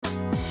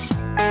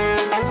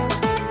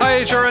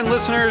HRN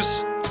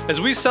listeners.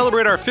 As we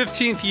celebrate our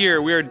 15th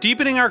year, we are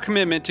deepening our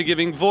commitment to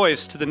giving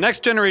voice to the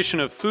next generation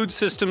of food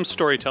systems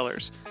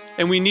storytellers,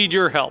 and we need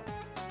your help.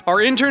 Our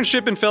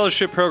internship and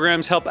fellowship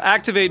programs help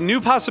activate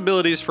new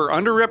possibilities for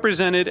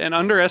underrepresented and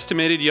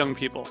underestimated young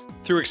people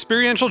through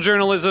experiential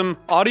journalism,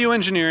 audio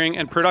engineering,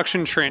 and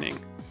production training.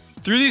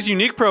 Through these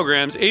unique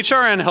programs,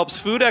 HRN helps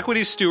food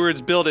equity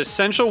stewards build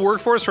essential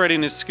workforce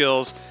readiness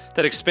skills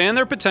that expand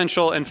their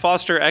potential and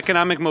foster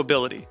economic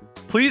mobility.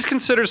 Please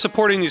consider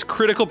supporting these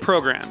critical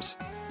programs.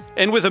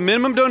 And with a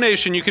minimum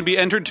donation, you can be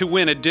entered to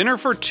win a dinner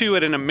for two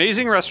at an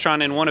amazing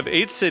restaurant in one of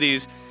 8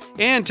 cities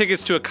and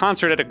tickets to a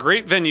concert at a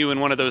great venue in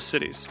one of those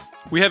cities.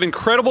 We have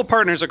incredible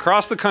partners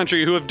across the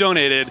country who have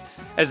donated,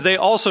 as they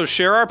also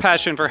share our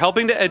passion for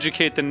helping to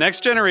educate the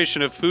next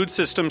generation of food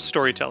systems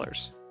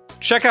storytellers.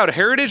 Check out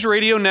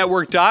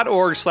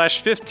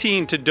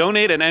heritageradionetwork.org/15 to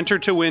donate and enter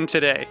to win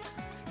today.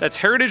 That's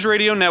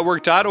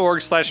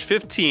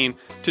heritageradionetwork.org/15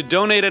 to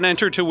donate and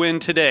enter to win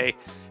today.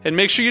 And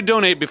make sure you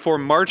donate before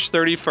March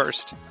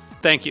 31st.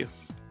 Thank you.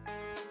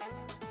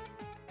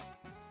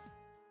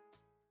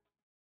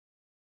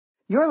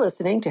 You're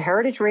listening to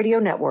Heritage Radio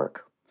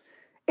Network.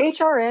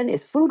 HRN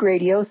is food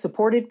radio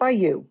supported by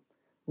you.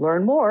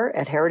 Learn more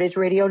at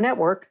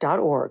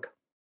heritageradionetwork.org.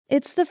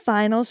 It's the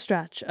final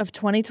stretch of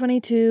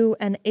 2022,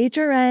 and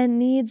HRN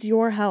needs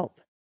your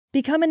help.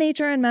 Become an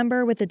HRN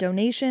member with a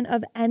donation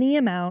of any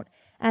amount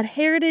at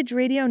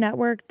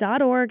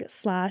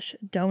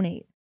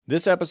heritageradionetwork.org/donate.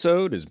 This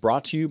episode is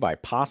brought to you by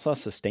PASA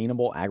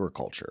Sustainable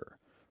Agriculture.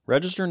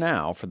 Register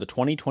now for the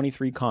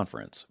 2023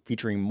 conference,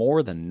 featuring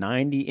more than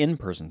 90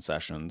 in-person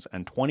sessions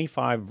and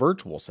 25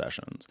 virtual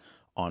sessions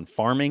on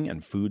farming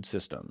and food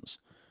systems.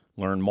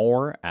 Learn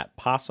more at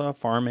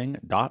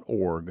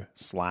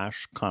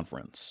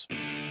pasafarming.org/conference.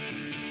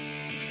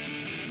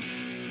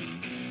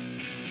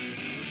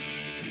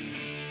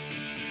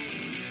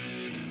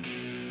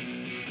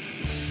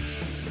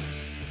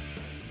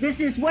 This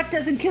is What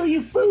Doesn't Kill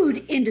You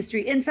Food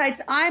Industry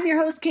Insights. I'm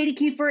your host, Katie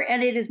Kiefer,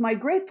 and it is my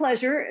great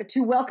pleasure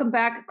to welcome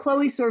back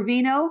Chloe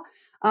Sorvino,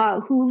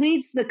 who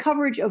leads the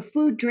coverage of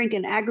food, drink,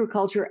 and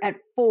agriculture at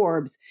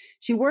Forbes.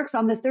 She works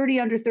on the 30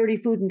 Under 30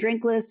 food and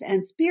drink list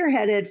and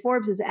spearheaded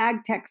Forbes'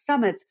 Ag Tech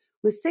Summits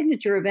with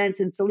signature events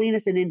in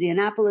Salinas and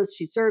Indianapolis.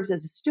 She serves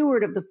as a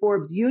steward of the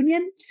Forbes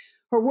Union.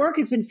 Her work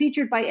has been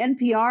featured by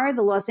NPR,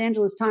 the Los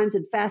Angeles Times,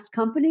 and Fast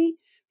Company.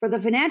 For the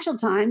Financial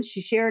Times,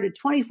 she shared a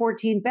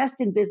 2014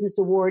 Best in Business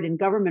Award in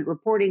Government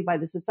Reporting by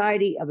the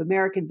Society of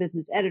American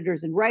Business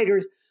Editors and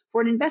Writers for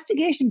an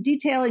investigation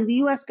detailing the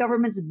U.S.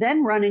 government's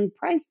then-running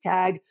price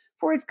tag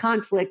for its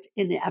conflict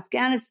in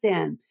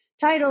Afghanistan.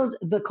 Titled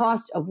The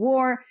Cost of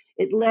War,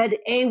 it led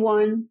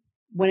A1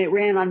 when it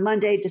ran on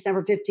Monday,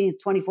 December 15th,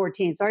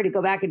 2014. Sorry to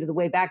go back into the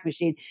Wayback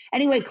Machine.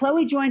 Anyway,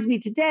 Chloe joins me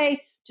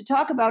today to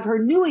talk about her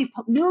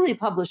newly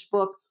published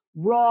book,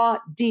 Raw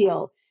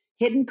Deal: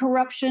 Hidden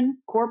Corruption,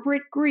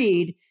 Corporate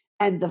Greed,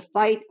 and the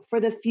Fight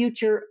for the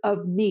Future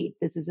of Meat.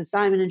 This is a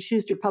Simon &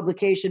 Schuster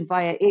publication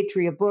via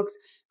Atria Books.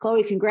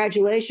 Chloe,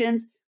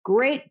 congratulations.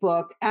 Great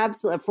book.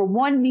 Absolutely. From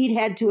one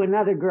meathead to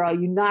another, girl,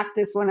 you knocked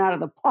this one out of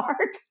the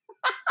park.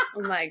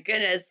 Oh my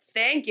goodness.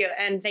 Thank you.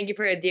 And thank you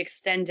for the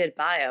extended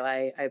bio.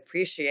 I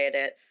appreciate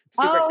it.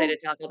 Super excited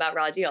to talk about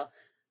Raw Deal.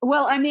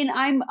 Well, I mean,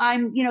 I'm,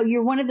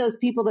 you're one of those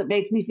people that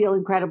makes me feel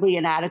incredibly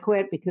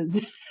inadequate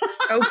because.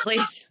 Oh,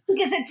 please.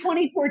 Because in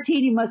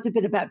 2014, you must have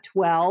been about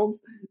 12.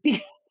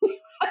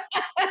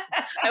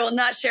 I will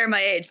not share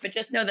my age, but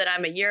just know that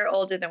I'm a year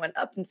older than when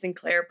Upton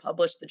Sinclair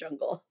published The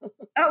Jungle.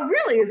 Oh,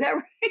 really? Is that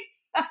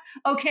right?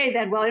 Okay,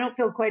 then. Well, I don't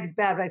feel quite as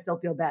bad, but I still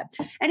feel bad.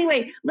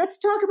 Anyway, let's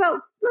start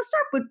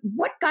with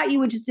what got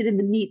you interested in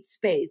the meat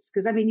space.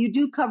 Because, I mean, you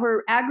do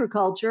cover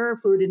agriculture,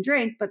 food and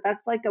drink, but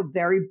that's like a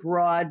very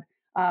broad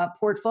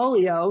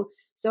portfolio.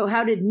 So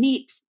how did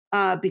meat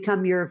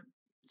become your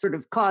sort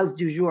of cause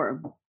du jour?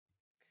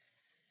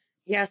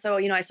 Yeah, so,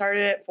 I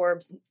started at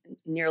Forbes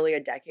nearly a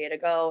decade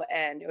ago,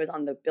 and it was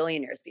on the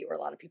billionaires beat where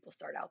a lot of people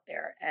start out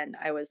there. And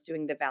I was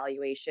doing the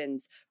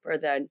valuations for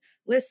the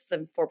lists,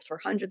 the Forbes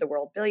 400, the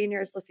world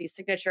billionaires list, these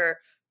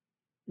signature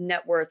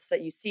net worths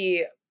that you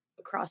see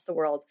across the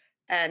world.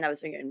 And I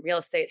was doing it in real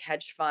estate,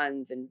 hedge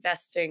funds,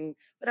 investing,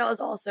 but I was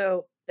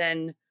also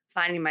then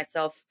finding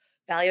myself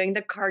valuing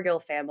the Cargill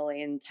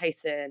family and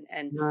Tyson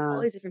and all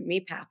these different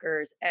meat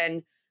packers,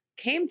 and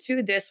came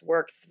to this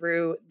work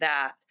through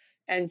that.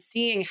 And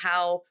seeing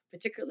how,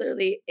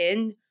 particularly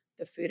in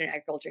the food and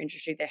agriculture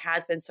industry, there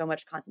has been so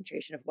much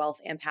concentration of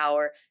wealth and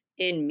power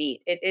in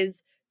meat. It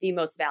is the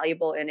most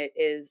valuable, and it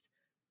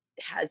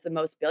has the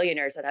most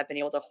billionaires that have been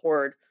able to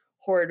hoard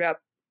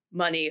up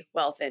money,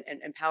 wealth,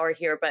 and power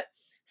here. But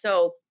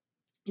so,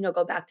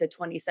 go back to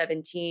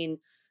 2017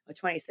 or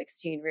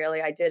 2016,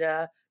 really, I did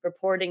a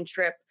reporting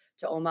trip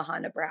to Omaha,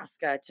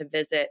 Nebraska to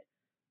visit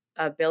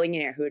a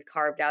billionaire who had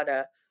carved out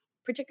a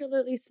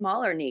particularly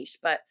smaller niche,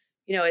 but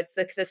it's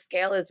the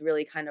scale is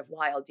really kind of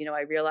wild.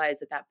 I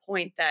realized at that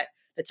point that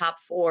the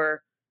top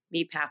 4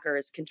 meat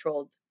packers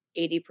controlled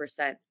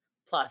 80%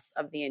 plus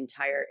of the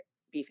entire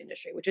beef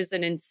industry, which is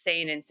an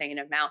insane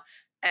amount.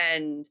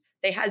 And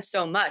they had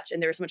so much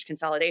and there was so much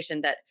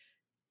consolidation that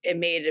it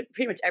made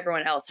pretty much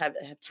everyone else have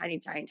tiny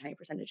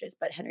percentages.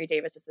 But Henry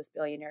Davis is this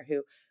billionaire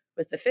who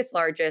was the fifth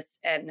largest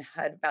and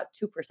had about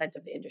 2%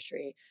 of the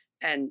industry.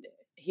 And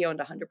he owned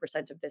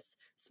 100% of this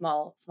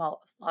small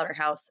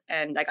slaughterhouse.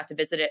 And I got to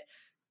visit it.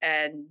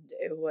 And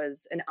it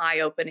was an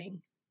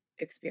eye-opening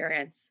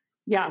experience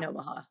in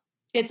Omaha.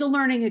 It's a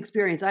learning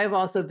experience. I have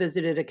also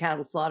visited a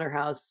cattle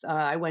slaughterhouse.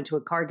 I went to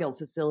a Cargill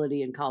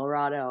facility in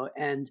Colorado.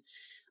 And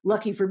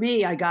lucky for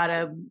me, I got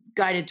a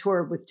guided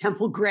tour with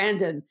Temple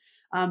Grandin.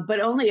 But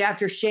only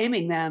after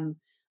shaming them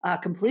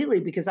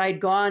completely, because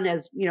I'd gone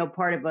as,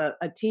 part of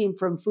a team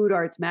from Food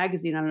Arts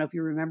magazine. I don't know if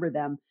you remember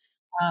them.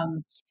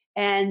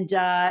 And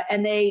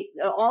they,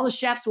 all the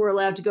chefs were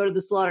allowed to go to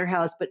the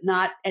slaughterhouse, but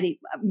not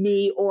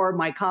me or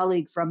my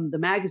colleague from the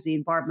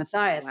magazine, Barb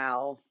Mathias.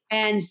 Wow.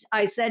 And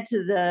I said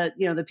to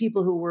the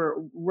people who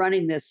were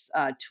running this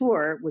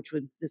tour, which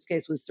in this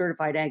case was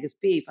certified Angus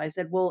beef, I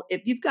said, well,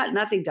 if you've got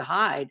nothing to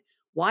hide,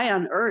 why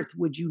on earth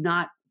would you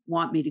not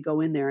want me to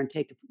go in there and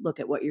take a look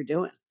at what you're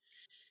doing?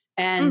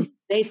 And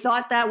they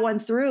thought that one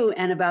through.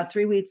 And about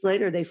 3 weeks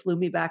later, they flew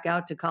me back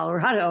out to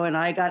Colorado. And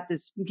I got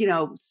this,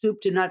 soup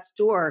to nuts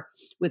tour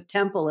with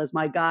Temple as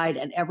my guide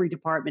and every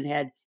department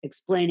head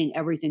explaining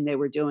everything they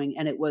were doing.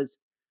 And it was,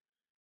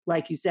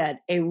 like you said,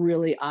 a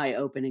really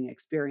eye-opening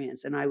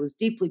experience. And I was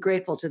deeply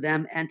grateful to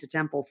them and to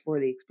Temple for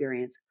the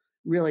experience.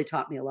 Really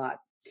taught me a lot.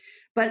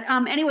 But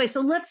anyway,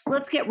 so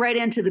let's get right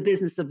into the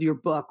business of your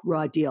book,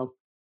 Raw Deal.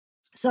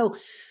 So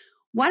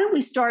why don't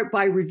we start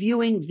by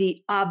reviewing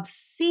the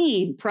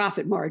obscene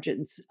profit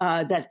margins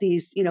that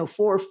these,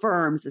 4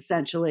 firms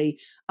essentially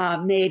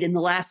made in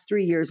the last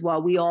 3 years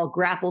while we all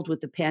grappled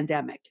with the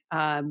pandemic.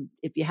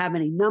 If you have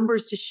any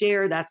numbers to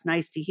share, that's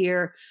nice to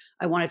hear.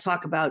 I want to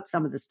talk about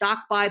some of the stock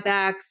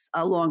buybacks,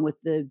 along with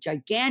the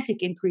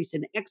gigantic increase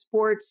in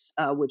exports,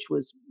 which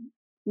was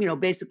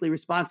basically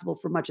responsible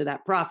for much of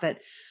that profit.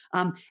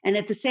 And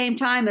at the same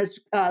time, as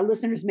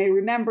listeners may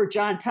remember,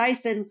 John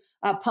Tyson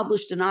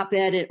published an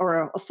op-ed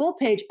or a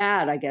full-page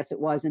ad, I guess it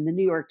was, in the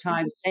New York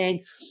Times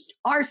saying,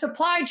 our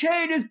supply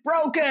chain is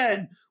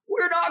broken.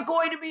 We're not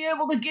going to be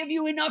able to give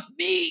you enough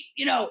meat,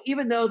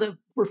 even though the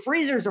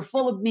freezers are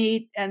full of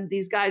meat and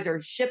these guys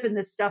are shipping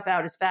this stuff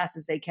out as fast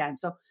as they can.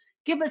 So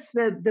give us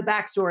the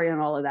backstory on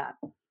all of that.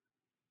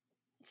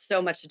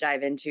 So much to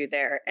dive into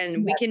there.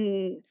 And we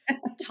can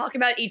talk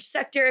about each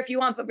sector if you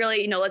want, but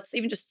really, let's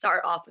even just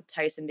start off with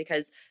Tyson,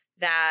 because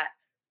that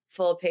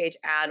full page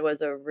ad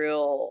was a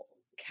real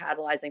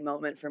catalyzing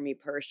moment for me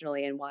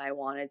personally and why I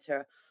wanted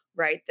to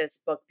write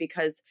this book,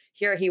 because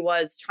here he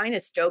was trying to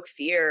stoke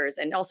fears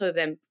and also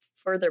then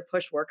further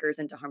push workers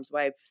into harm's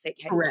way, say,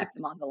 hey, keep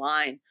them on the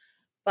line.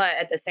 But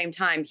at the same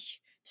time,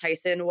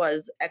 Tyson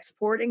was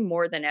exporting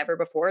more than ever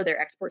before. Their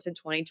exports in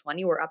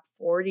 2020 were up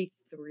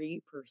 43%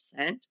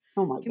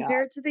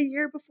 compared to the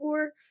year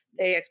before.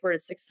 They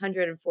exported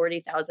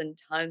 640,000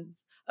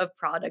 tons of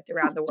product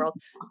around the world.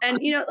 And,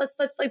 let's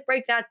like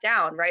break that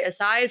down, right?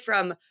 Aside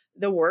from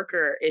the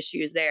worker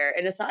issues there,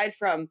 and aside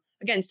from,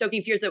 again,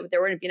 stoking fears that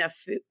there wouldn't be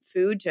enough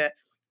food to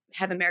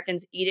have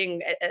Americans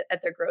eating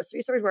at their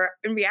grocery stores, where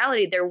in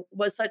reality, there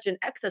was such an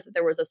excess that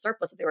there was a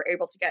surplus that they were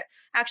able to get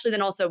actually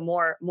then also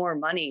more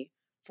money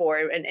for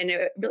it. And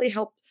it really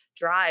helped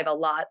drive a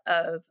lot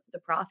of the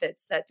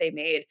profits that they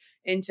made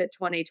into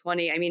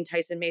 2020. I mean,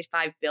 Tyson made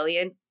 $5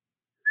 billion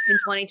in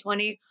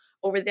 2020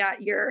 over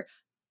that year,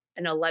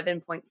 an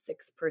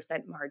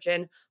 11.6%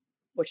 margin,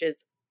 which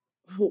is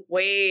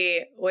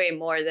way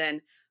more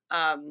than,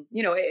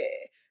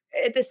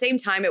 at the same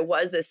time,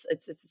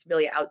 it's this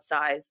really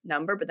outsized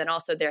number, but then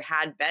also there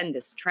had been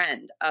this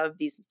trend of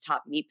these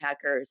top meat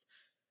packers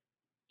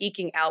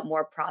eking out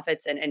more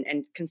profits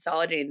and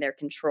consolidating their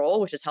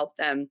control, which has helped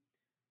them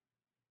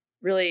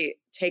really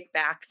take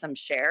back some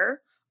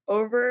share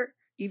over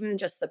even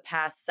just the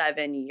past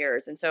 7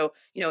 years. And so,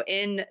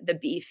 in the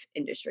beef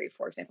industry,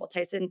 for example,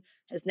 Tyson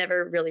has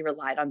never really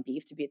relied on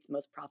beef to be its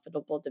most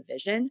profitable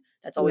division.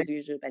 That's always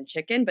usually been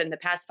chicken. But in the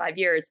past 5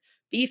 years,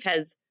 beef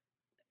has,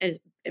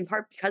 in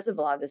part because of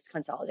a lot of this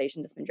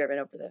consolidation that's been driven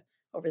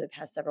over the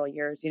past several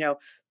years,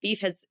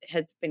 beef has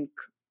been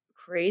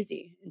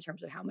crazy in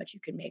terms of how much you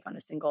could make on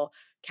a single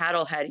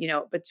cattle head.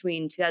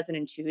 Between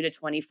 2002 to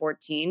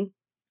 2014,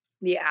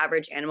 the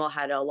average animal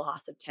had a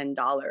loss of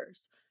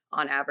 $10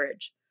 on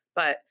average.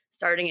 But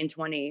starting in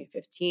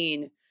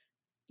 2015,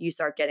 you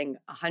start getting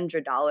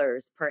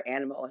 $100 per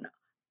animal in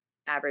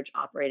average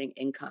operating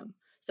income.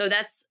 So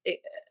that's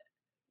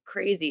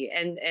crazy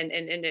and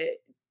a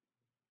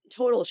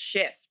total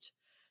shift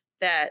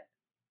that,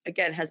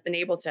 again, has been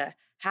able to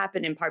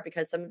happen in part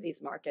because some of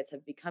these markets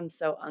have become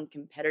so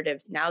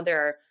uncompetitive. Now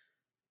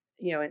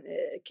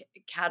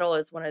cattle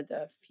is one of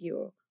the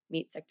few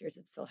meat sectors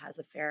that still has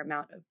a fair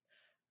amount of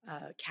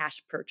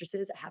cash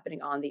purchases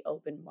happening on the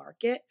open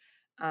market.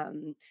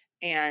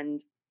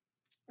 And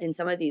in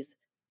some of these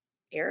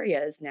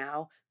areas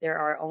now, there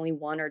are only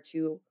 1 or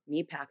 2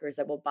 meat packers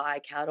that will buy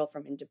cattle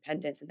from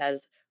independents. And that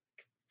has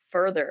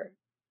further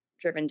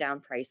driven down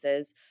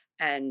prices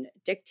and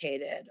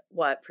dictated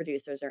what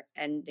producers are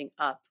ending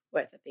up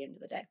with at the end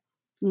of the day.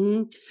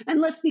 Mhm.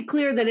 And let's be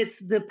clear that it's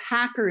the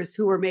packers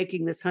who are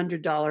making this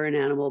 $100 an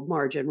animal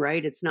margin,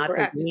 right? It's not the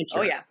Correct. Oh,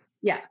 rancher. yeah.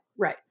 Yeah,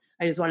 right.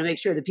 I just want to make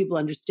sure that people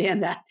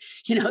understand that,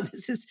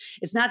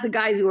 it's not the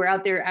guys who are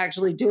out there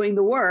actually doing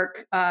the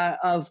work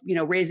of,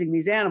 raising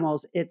these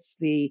animals. It's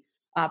the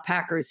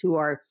packers who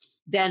are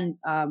then,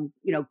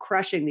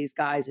 crushing these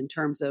guys in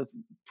terms of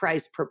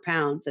price per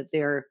pound that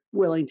they're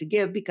willing to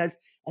give because,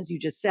 as you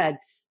just said,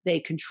 they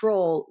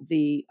control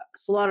the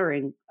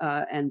slaughtering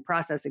and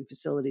processing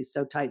facilities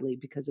so tightly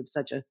because of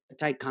such a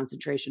tight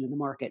concentration in the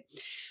market.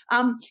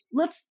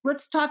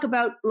 Let's talk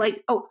about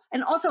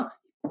and also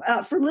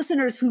for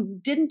listeners who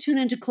didn't tune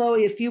into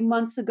Chloe a few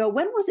months ago,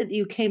 when was it that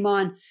you came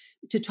on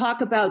to talk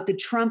about the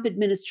Trump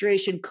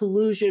administration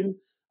collusion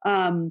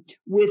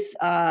with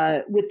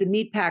the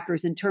meat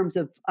packers in terms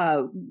of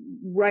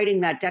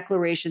writing that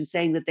declaration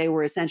saying that they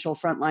were essential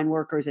frontline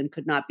workers and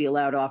could not be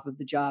allowed off of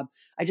the job?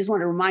 I just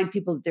want to remind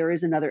people that there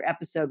is another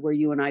episode where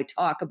you and I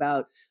talk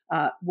about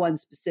one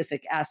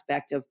specific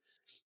aspect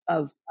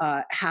of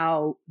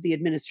how the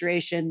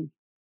administration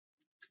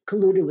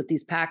colluded with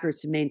these packers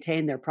to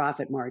maintain their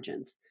profit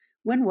margins.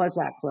 When was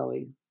that,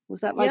 Chloe?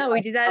 Was that Yeah, we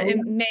last did that summer?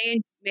 in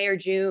May or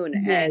June,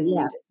 Yeah, yeah,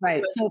 and right.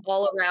 it was So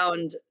all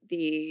around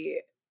the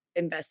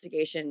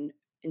investigation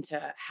into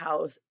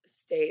how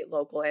state,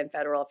 local, and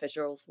federal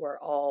officials were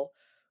all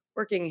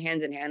working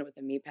hand in hand with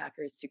the meat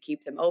packers to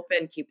keep them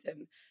open, keep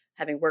them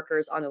having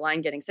workers on the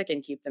line getting sick,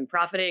 and keep them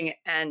profiting.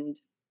 And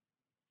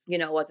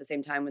at the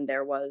same time, when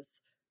there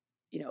was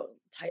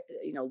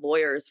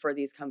lawyers for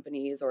these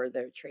companies or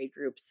their trade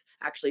groups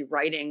actually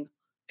writing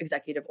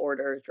executive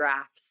order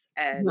drafts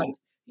right.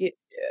 and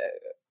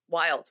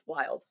wild.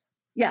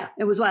 Yeah,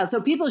 it was wild. So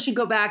people should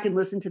go back and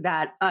listen to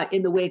that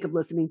in the wake of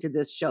listening to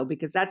this show,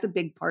 because that's a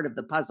big part of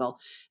the puzzle.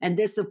 And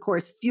this, of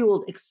course,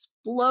 fueled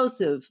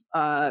explosive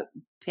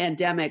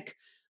pandemic,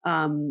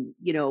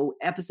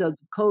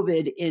 episodes of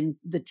COVID in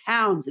the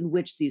towns in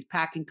which these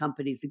packing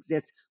companies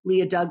exist.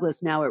 Leah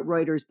Douglas now at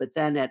Reuters, but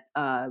then at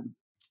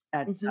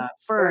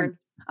Fern,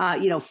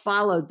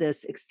 followed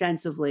this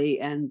extensively,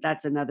 and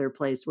that's another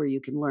place where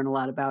you can learn a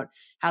lot about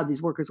how these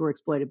workers were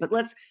exploited. But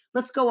let's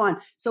go on.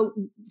 So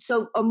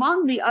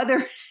among the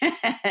other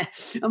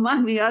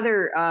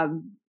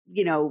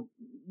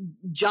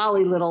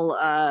jolly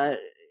little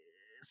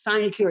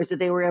sinecures that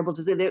they were able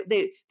to do,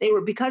 they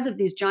were, because of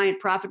these giant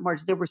profit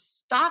margins, there were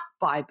stock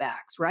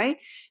buybacks, right?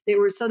 They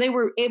were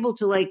able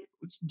to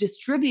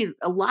distribute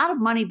a lot of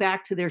money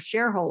back to their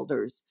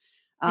shareholders.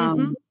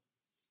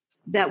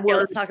 Yeah,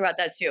 let's talk about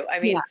that too. I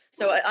mean, Yeah.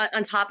 so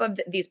on top of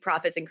these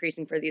profits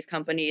increasing for these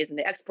companies and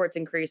the exports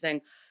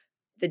increasing,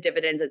 the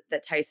dividends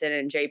that Tyson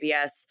and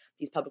JBS,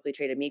 these publicly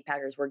traded meat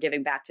packers, were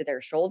giving back to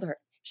their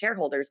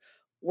shareholders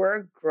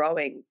were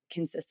growing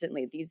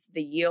consistently.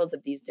 The yields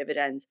of these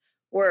dividends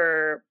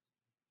were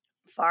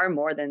far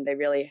more than they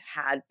really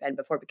had been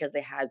before because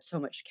they had so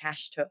much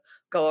cash to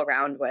go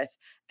around with.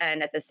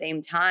 And at the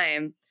same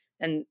time,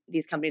 and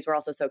these companies were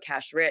also so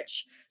cash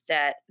rich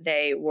that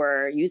they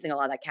were using a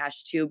lot of that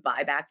cash to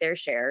buy back their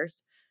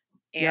shares.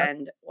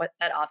 And what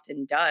that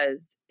often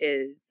does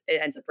is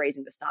it ends up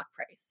raising the stock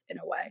price in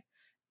a way.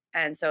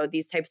 And so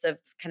these types of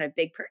kind of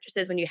big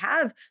purchases, when you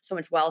have so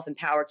much wealth and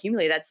power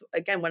accumulated, that's,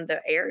 again, one of the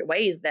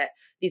ways that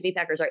these meat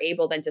packers are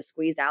able then to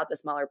squeeze out the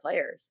smaller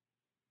players.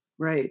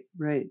 Right.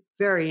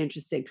 Very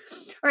interesting.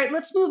 All right,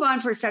 let's move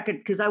on for a second,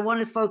 because I want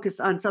to focus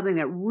on something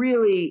that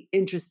really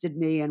interested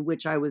me and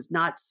which I was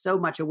not so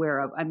much aware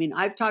of. I mean,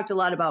 I've talked a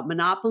lot about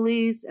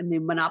monopolies and the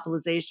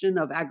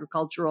monopolization of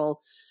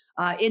agricultural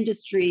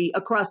industry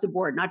across the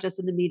board, not just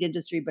in the meat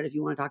industry, but if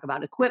you want to talk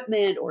about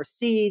equipment or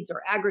seeds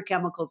or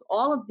agrochemicals,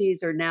 all of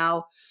these are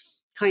now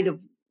kind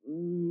of,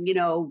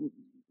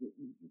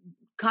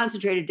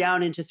 concentrated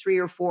down into 3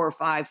 or 4 or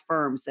 5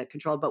 firms that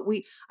control. But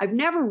I've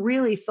never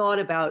really thought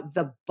about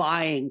the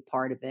buying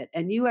part of it.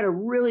 And you had a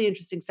really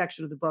interesting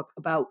section of the book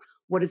about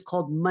what is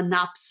called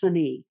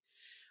monopsony.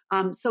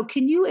 So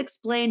can you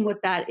explain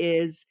what that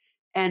is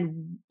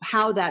and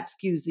how that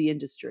skews the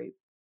industry?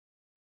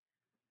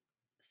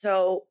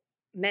 So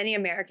many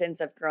Americans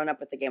have grown up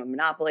with the game of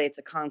Monopoly. It's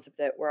a concept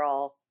that we're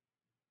all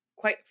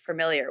quite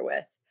familiar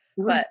with.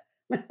 But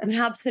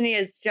monopsony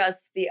is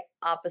just the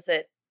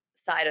opposite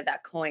side of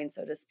that coin,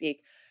 so to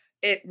speak.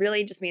 It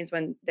really just means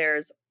when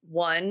there's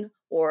one,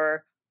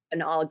 or an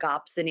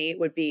oligopsony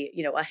would be,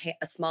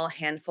 a small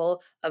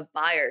handful of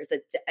buyers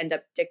that end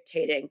up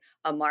dictating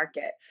a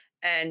market.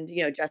 And,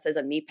 just as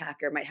a meat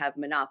packer might have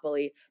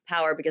monopoly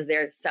power because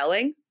they're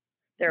selling,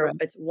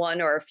 it's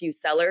one or a few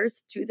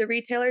sellers to the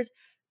retailers.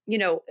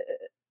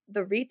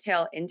 The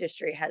retail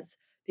industry has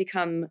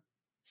become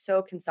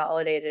so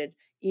consolidated,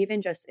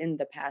 even just in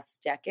the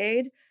past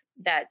decade,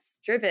 that's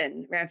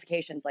driven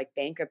ramifications like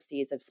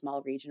bankruptcies of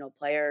small regional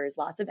players,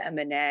 lots of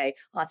M&A,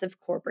 lots of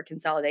corporate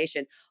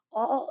consolidation,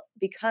 all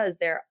because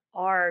there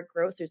are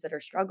grocers that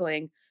are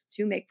struggling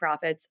to make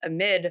profits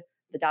amid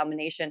the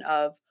domination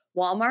of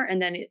Walmart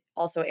and then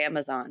also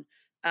Amazon.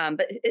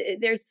 But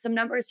there's some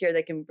numbers here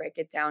that can break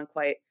it down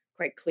quite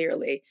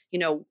clearly.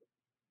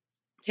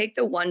 Take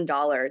the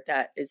 $1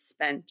 that is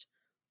spent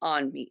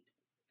on meat.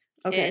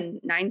 Okay. In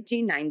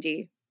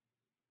 1990,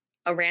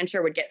 a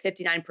rancher would get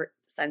 59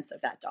 cents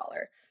of that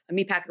dollar. A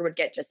meat packer would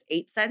get just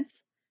 8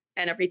 cents,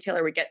 and a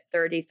retailer would get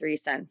 33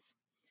 cents.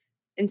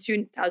 In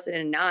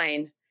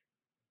 2009,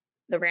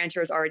 the rancher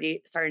was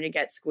already starting to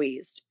get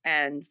squeezed,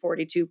 and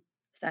 42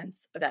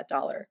 cents of that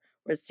dollar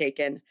was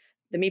taken.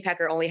 The meat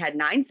packer only had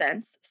 9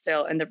 cents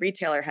still, and the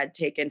retailer had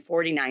taken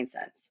 49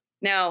 cents.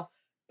 Now,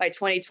 by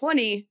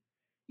 2020,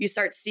 you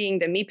start seeing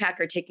the meat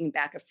packer taking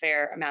back a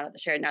fair amount of the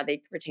share. Now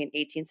they retain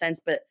 18 cents,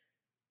 but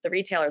the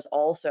retailers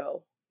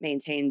also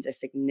maintained a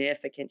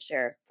significant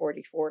share,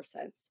 44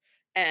 cents.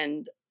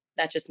 And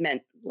that just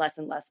meant less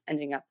and less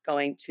ending up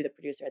going to the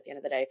producer at the end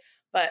of the day.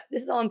 But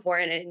this is all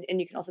important.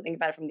 And you can also think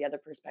about it from the other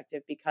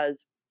perspective,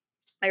 because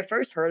I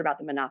first heard about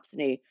the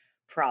monopsony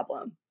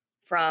problem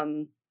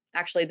from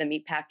actually the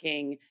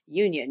meatpacking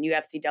union,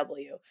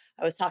 UFCW.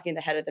 I was talking to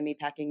the head of the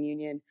meatpacking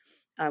union,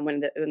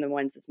 one of the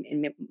ones that's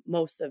in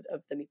most of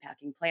the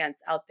meatpacking plants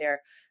out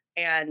there.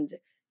 And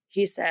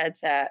he said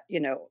that,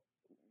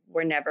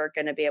 we're never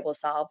going to be able to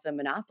solve the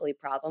monopoly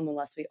problem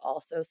unless we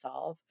also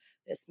solve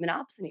this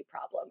monopsony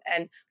problem.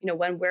 And,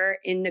 when we're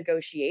in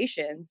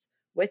negotiations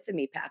with the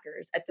meat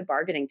packers at the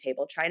bargaining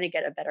table, trying to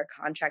get a better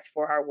contract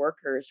for our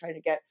workers, trying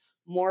to get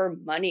more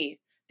money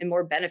and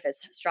more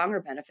benefits, stronger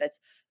benefits,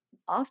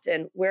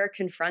 often we're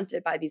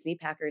confronted by these meat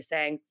packers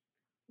saying,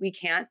 we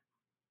can't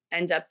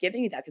end up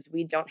giving you that because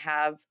we don't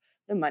have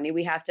the money.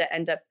 We have to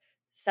end up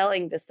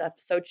selling this stuff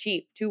so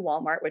cheap to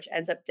Walmart, which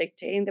ends up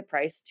dictating the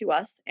price to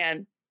us.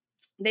 And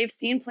they've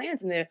seen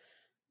plants, and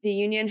the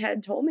union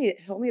had told me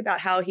about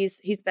how he's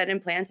been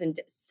in plants and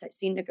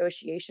seen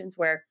negotiations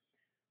where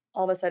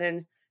all of a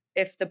sudden,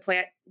 if the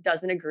plant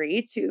doesn't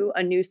agree to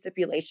a new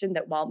stipulation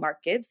that Walmart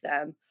gives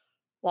them,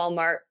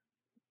 Walmart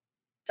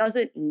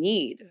doesn't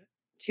need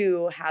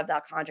to have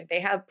that contract. They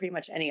have pretty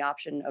much any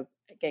option of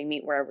getting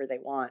meat wherever they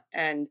want.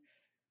 And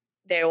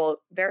they will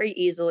very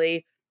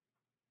easily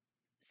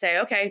say,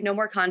 okay, no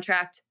more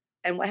contract.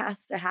 And what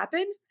has to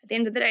happen? At the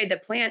end of the day, the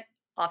plant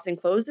often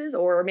closes,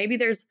 or maybe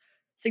there's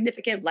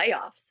significant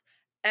layoffs.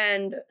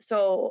 And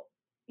so,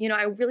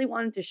 I really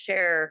wanted to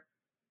share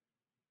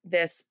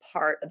this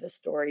part of the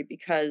story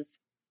because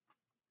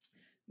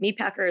meat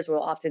packers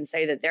will often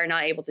say that they're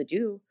not able to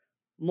do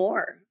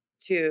more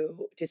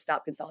to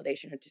stop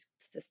consolidation or to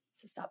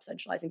stop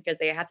centralizing, because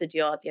they have to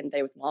deal at the end of the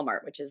day with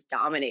Walmart, which has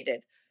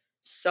dominated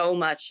so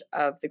much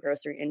of the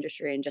grocery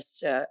industry in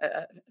just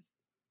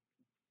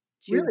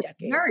two Really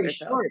decades very or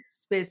so. short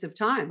space of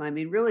time. I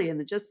mean, really,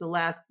 in just the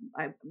last,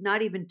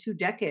 not even 2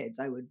 decades,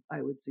 I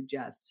would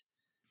suggest,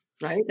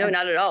 right? No,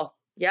 not at all.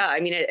 Yeah, I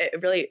mean,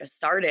 it really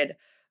started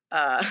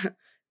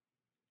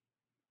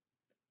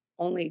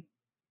only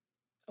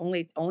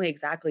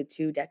exactly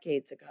 2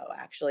 decades ago,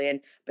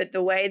 actually. But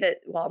the way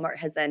that Walmart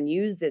has then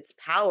used its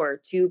power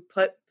to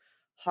put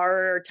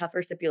harder,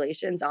 tougher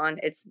stipulations on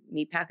its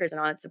meat packers and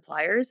on its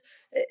suppliers,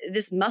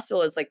 this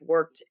muscle is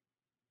worked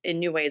in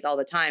new ways all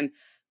the time.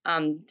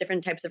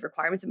 Different types of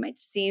requirements. It might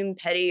seem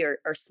petty or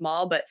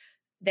small, but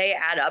they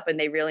add up and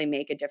they really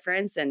make a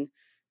difference. And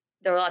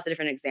there are lots of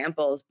different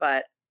examples,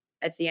 but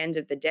at the end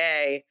of the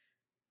day,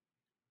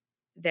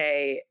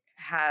 they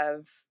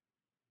have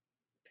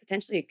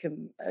potentially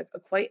a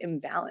quite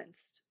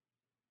imbalanced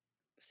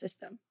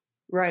system.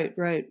 Right.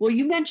 Well,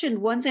 you mentioned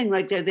one thing,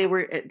 they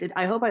were,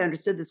 I hope I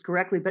understood this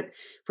correctly, but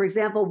for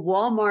example,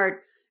 Walmart,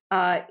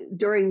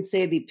 during,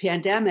 say, the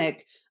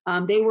pandemic,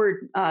 they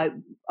were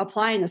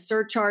applying a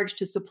surcharge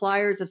to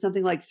suppliers of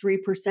something like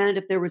 3%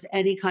 if there was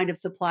any kind of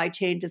supply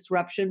chain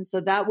disruption.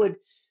 So that would,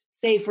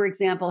 say, for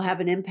example,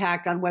 have an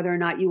impact on whether or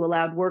not you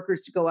allowed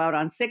workers to go out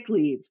on sick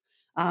leave,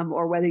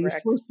 or whether you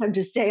Correct. forced them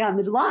to stay on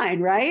the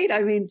line, right?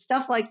 I mean,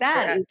 stuff like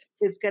that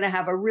is going to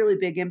have a really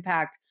big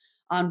impact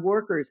on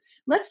workers.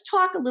 Let's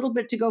talk a little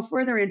bit to go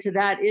further into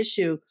that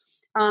issue.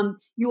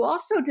 You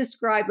also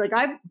described,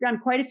 I've done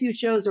quite a few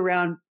shows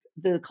around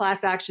the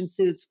class action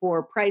suits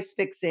for price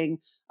fixing,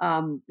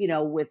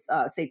 with,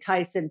 say,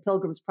 Tyson,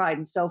 Pilgrim's Pride,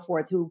 and so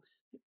forth, who,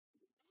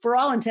 for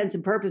all intents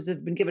and purposes,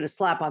 have been given a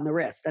slap on the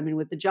wrist. I mean,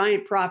 with the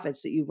giant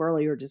profits that you've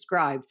earlier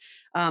described,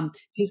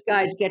 these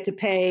guys get to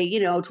pay,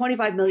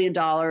 $25 million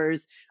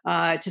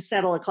to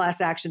settle a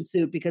class action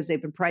suit because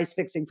they've been price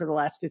fixing for the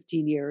last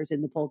 15 years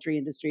in the poultry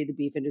industry, the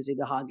beef industry,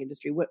 the hog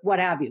industry, what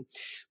have you.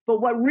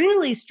 But what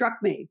really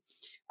struck me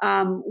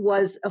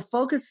was a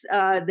focus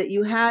that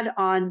you had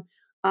on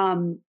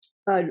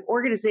an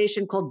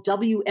organization called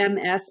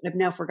WMS. I've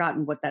now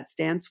forgotten what that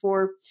stands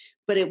for,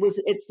 but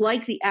it's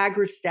like the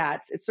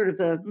AgriStats. It's sort of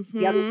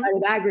the other side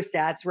of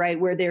AgriStats, right?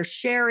 Where they're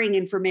sharing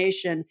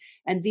information,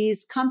 and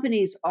these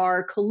companies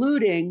are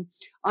colluding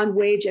on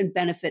wage and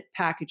benefit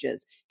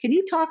packages. Can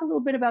you talk a little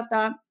bit about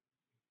that?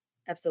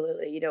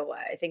 Absolutely.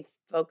 I think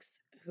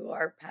folks who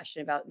are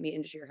passionate about the meat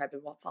industry or have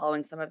been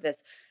following some of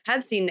this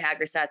have seen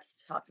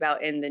AgriStats talked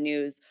about in the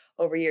news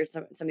over years.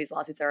 Some of these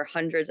lawsuits, there are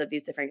hundreds of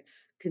these different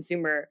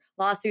consumer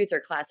lawsuits or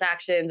class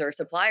actions or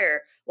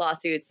supplier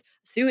lawsuits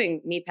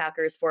suing meat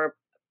packers for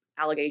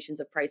allegations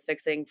of price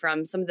fixing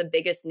from some of the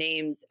biggest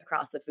names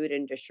across the food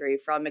industry,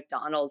 from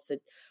McDonald's to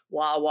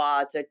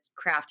Wawa to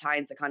Kraft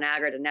Heinz to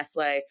Conagra to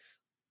Nestle.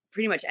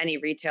 Pretty much any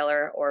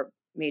retailer or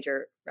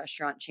major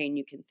restaurant chain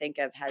you can think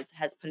of has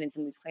put in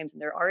some of these claims,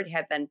 and there already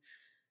have been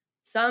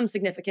some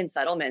significant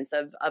settlements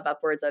of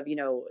upwards of,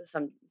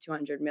 some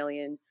 $200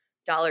 million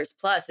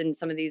plus, and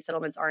some of these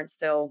settlements aren't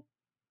still,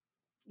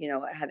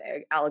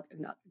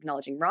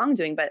 acknowledging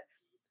wrongdoing. But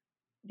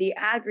the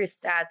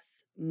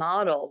AgriStats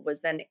model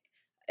was then,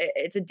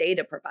 it's a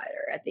data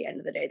provider at the end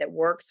of the day that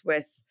works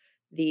with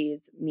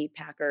these meat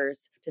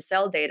packers to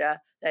sell data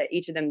that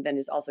each of them then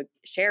is also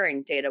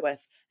sharing data with.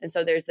 And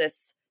so there's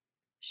this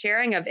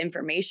sharing of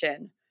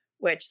information,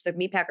 which the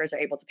meat packers are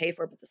able to pay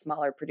for, but the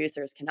smaller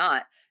producers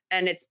cannot.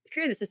 And it's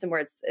created a system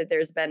where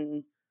there's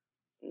been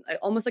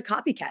almost a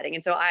copycatting.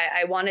 And so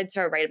I wanted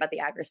to write about the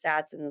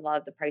AgriStats and a lot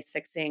of the price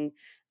fixing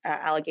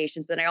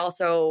allegations, but I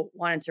also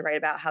wanted to write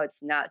about how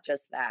it's not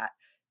just that.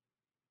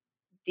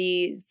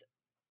 These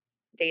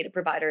data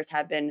providers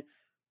have been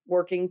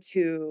working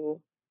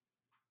to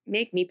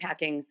make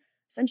meatpacking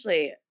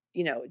essentially,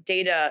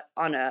 data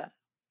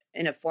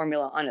in a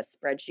formula on a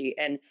spreadsheet,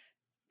 and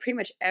pretty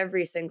much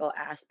every single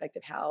aspect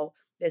of how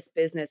this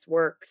business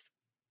works.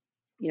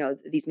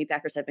 These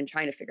meatpackers have been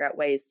trying to figure out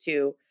ways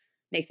to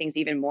make things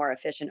even more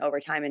efficient over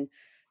time. And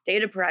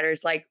data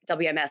providers like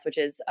WMS, which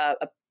is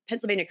a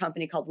Pennsylvania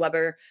company called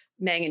Weber,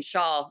 Mang and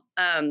Shaw,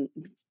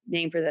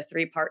 named for the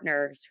three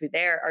partners who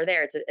are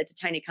there. It's a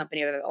tiny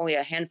company of only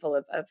a handful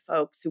of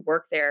folks who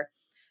work there.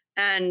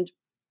 And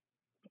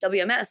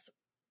WMS,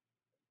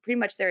 pretty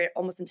much their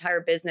almost entire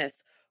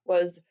business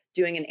was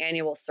doing an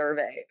annual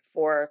survey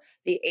for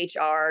the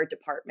HR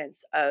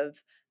departments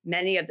of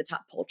many of the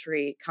top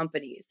poultry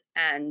companies.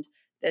 And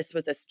this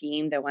was a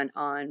scheme that went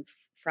on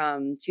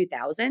from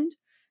 2000.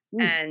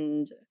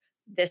 And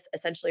this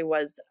essentially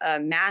was a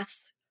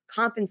mass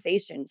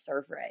compensation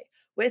survey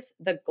with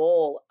the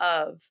goal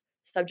of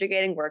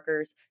subjugating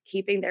workers,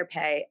 keeping their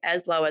pay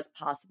as low as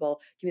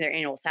possible, keeping their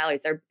annual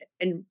salaries, their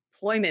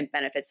employment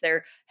benefits,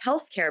 their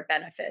healthcare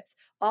benefits,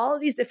 all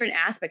of these different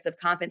aspects of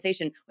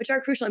compensation, which are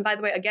crucial. And by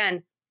the way,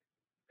 again,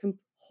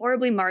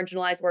 horribly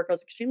marginalized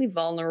workers, extremely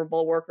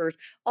vulnerable workers,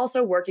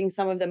 also working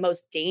some of the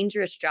most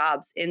dangerous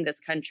jobs in this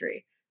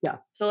country. Yeah.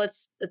 So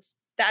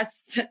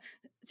that's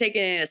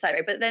taken it aside,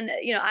 right? But then,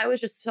 I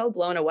was just so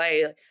blown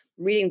away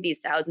reading these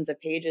thousands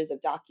of pages of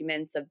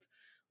documents of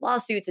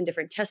lawsuits and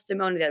different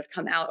testimony that have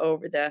come out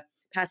over the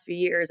past few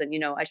years. And,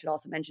 I should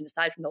also mention,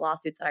 aside from the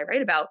lawsuits that I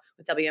write about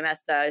with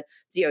WMS, the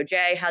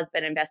DOJ has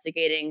been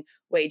investigating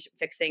wage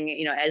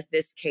fixing, as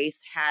this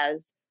case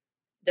has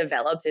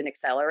developed and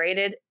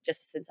accelerated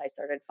just since I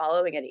started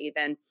following it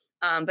even.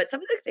 But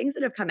some of the things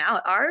that have come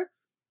out are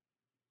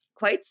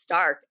quite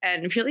stark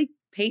and really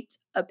paint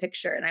a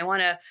picture. And I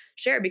want to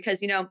share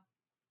because,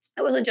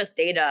 it wasn't just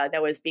data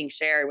that was being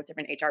shared with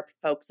different HR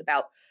folks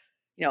about,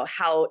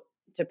 how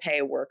to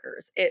pay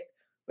workers. It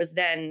was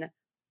then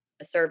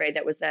a survey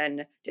that was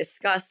then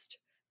discussed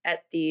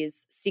at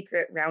these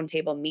secret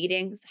roundtable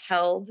meetings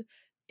held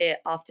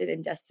often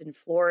in Destin,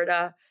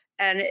 Florida.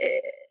 And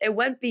it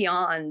went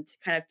beyond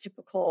kind of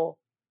typical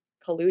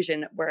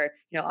collusion where,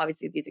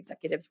 obviously these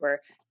executives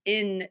were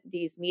in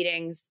these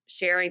meetings,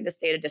 sharing this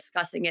data,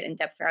 discussing it in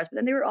depth for hours, but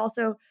then they were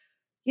also,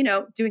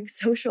 doing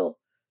social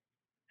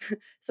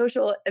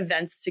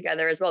events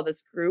together as well.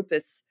 This group,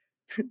 this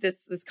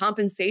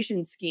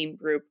compensation scheme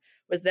group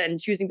was then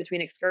choosing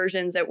between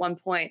excursions. At one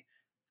point,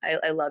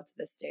 I loved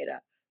this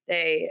data.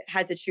 They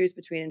had to choose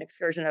between an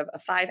excursion of a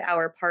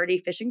 5-hour party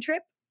fishing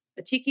trip,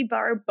 a tiki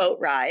bar boat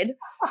ride,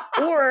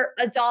 or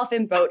a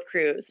dolphin boat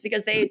cruise,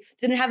 because they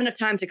didn't have enough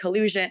time to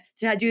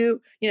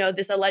do,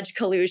 this alleged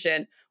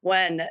collusion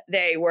when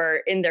they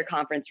were in their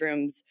conference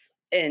rooms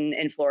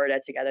in Florida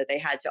together. They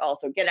had to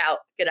also get out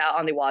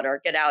on the water,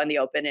 get out in the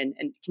open and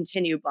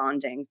continue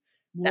bonding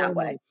that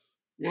way.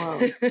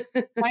 Whoa.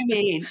 I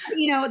mean,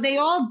 they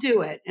all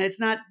do it, and it's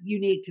not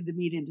unique to the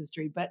meat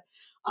industry, but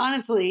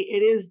honestly,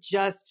 it is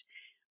just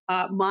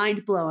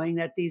mind-blowing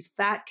that these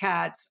fat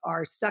cats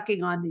are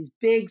sucking on these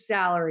big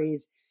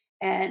salaries.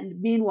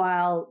 And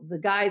meanwhile, the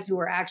guys who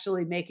are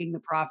actually making the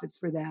profits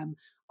for them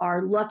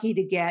are lucky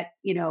to get,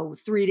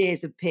 3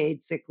 days of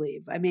paid sick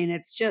leave. I mean,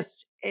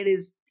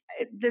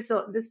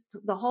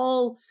 the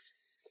whole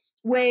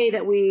way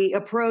that we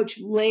approach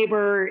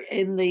labor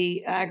in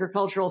the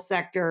agricultural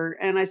sector,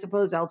 and I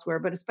suppose elsewhere,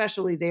 but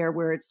especially there,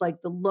 where it's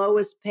like the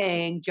lowest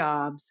paying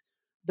jobs,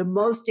 the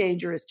most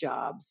dangerous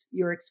jobs.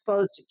 You're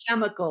exposed to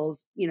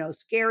chemicals,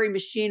 scary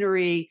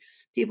machinery.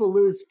 People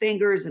lose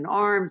fingers and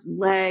arms and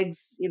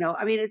legs.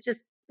 I mean, it's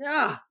just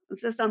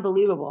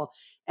unbelievable.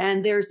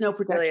 And there's no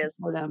protection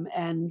for them,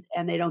 and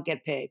they don't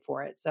get paid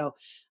for it. So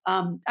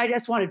I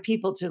just wanted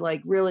people to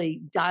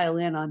really dial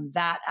in on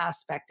that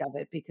aspect of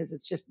it, because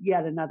it's just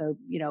yet another,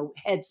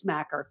 head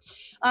smacker.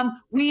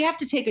 We have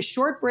to take a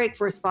short break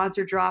for a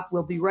sponsor drop.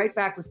 We'll be right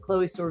back with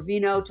Chloe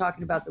Sorvino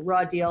talking about the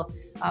Raw Deal.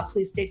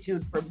 Please stay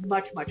tuned for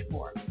much, much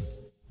more.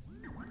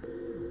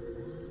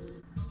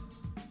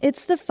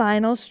 It's the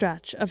final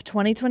stretch of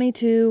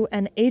 2022,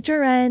 and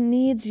HRN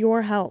needs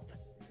your help.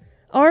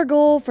 Our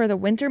goal for the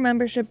winter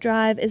membership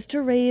drive is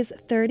to raise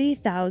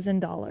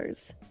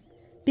 $30,000.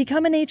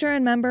 Become an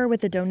HRN member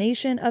with a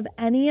donation of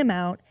any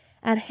amount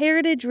at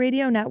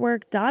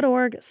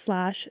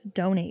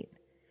heritageradionetwork.org/donate.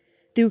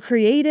 Through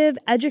creative,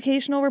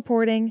 educational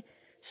reporting,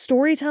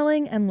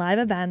 storytelling, and live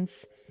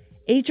events,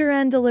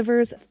 HRN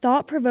delivers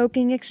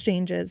thought-provoking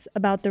exchanges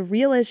about the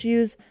real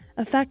issues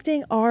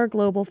affecting our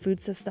global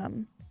food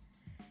system.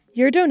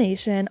 Your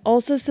donation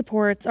also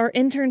supports our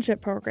internship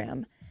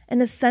program,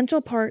 an essential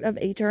part of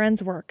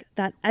HRN's work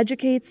that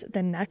educates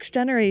the next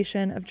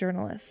generation of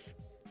journalists.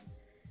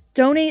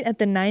 Donate at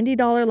the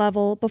 $90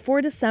 level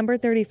before December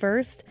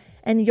 31st,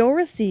 and you'll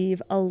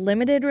receive a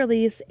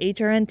limited-release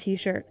HRN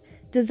t-shirt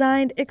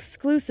designed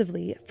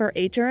exclusively for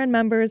HRN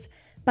members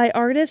by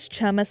artist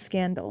Chema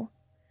Scandal.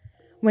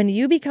 When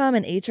you become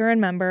an HRN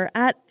member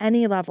at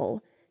any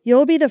level,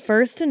 you'll be the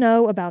first to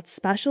know about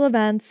special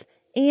events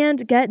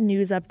and get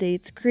news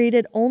updates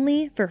created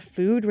only for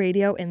Food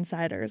Radio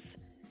Insiders.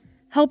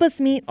 Help us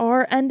meet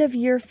our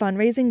end-of-year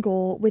fundraising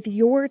goal with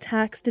your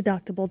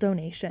tax-deductible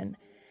donation.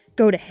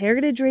 Go to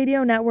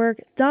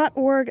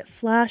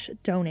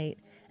heritageradionetwork.org/donate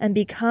and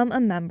become a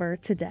member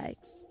today.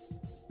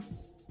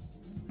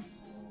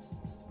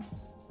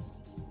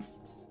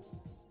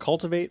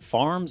 Cultivate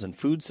farms and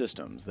food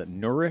systems that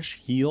nourish,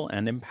 heal,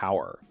 and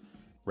empower.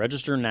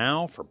 Register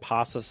now for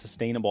PASA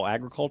Sustainable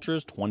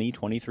Agriculture's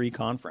 2023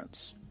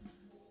 conference.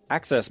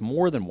 Access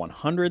more than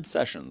 100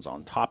 sessions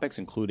on topics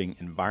including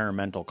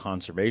environmental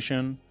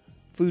conservation,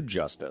 food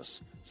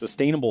justice,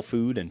 sustainable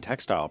food and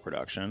textile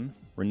production,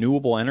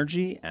 renewable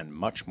energy, and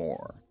much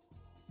more.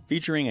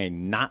 Featuring a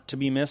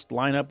not-to-be-missed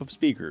lineup of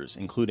speakers,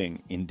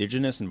 including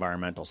Indigenous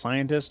environmental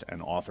scientist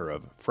and author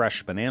of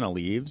Fresh Banana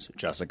Leaves,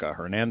 Jessica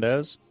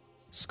Hernandez,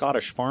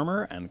 Scottish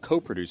farmer and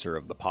co-producer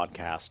of the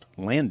podcast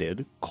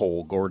Landed,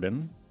 Cole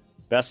Gordon,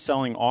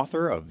 best-selling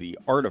author of The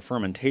Art of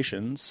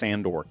Fermentation,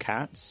 Sandor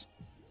Katz,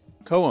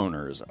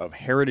 co-owners of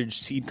heritage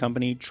seed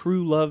company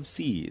True Love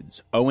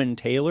Seeds, Owen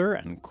Taylor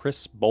and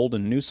Chris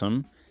Bolden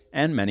Newsom,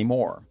 and many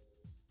more.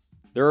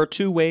 There are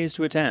 2 ways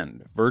to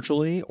attend,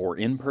 virtually or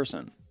in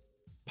person.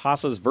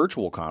 PASA's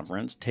virtual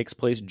conference takes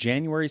place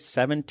January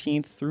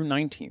 17th through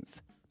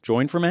 19th.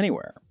 Join from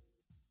anywhere.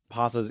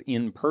 PASA's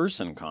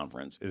in-person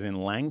conference is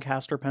in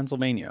Lancaster,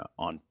 Pennsylvania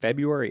on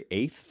February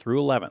 8th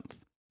through 11th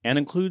and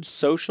includes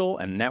social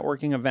and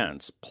networking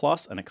events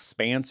plus an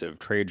expansive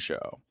trade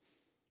show.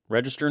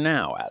 Register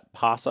now at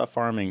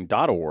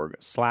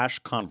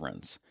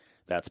pasafarming.org/conference.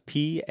 That's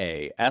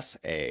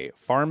PASA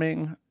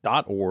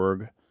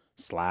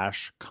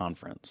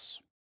farming.org/conference.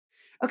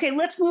 Okay,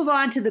 let's move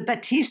on to the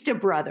Batista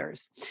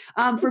brothers.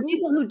 For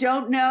people who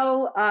don't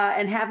know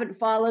and haven't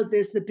followed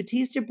this, the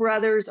Batista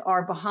brothers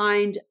are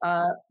behind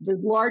the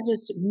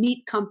largest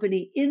meat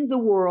company in the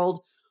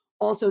world,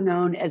 also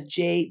known as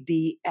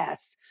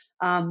JBS.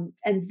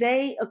 And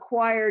they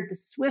acquired the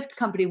Swift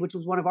company, which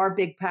was one of our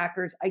big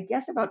packers, I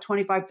guess about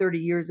 25, 30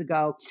 years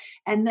ago,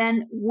 and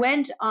then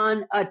went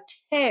on a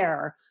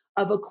tear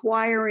of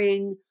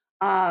acquiring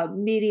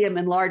medium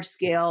and large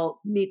scale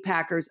meat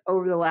packers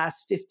over the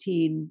last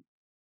 15,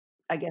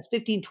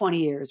 20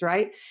 years,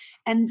 right?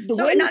 And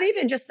not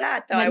even just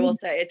that, though, I will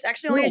say. It's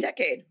actually only a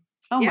decade.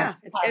 Oh, yeah.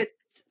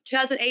 It's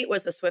 2008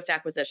 was the Swift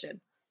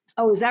acquisition.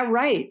 Oh, is that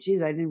right?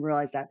 Geez, I didn't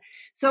realize that.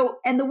 So,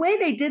 and the way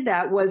they did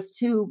that was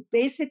to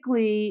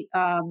basically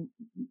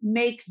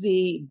make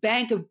the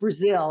Bank of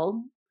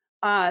Brazil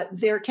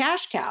their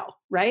cash cow,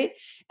 right?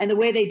 And the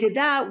way they did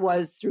that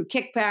was through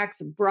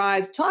kickbacks and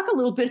bribes. Talk a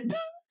little bit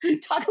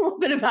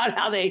about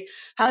how they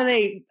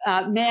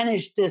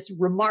managed this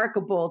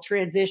remarkable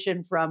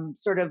transition from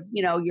sort of,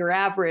 your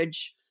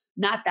average,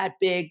 not that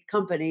big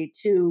company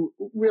to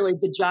really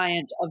the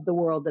giant of the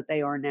world that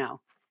they are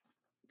now.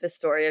 The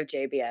story of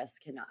JBS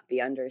cannot be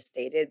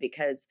understated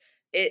because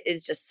it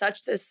is just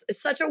such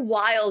a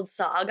wild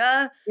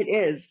saga. It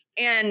is.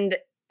 And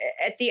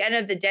at the end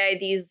of the day,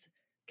 these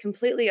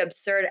completely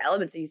absurd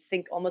elements that you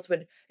think almost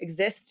would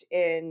exist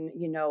in,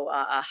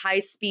 a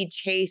high-speed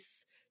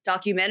chase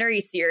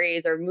documentary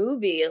series or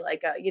movie,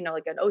 like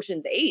an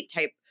Ocean's 8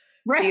 type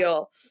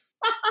deal.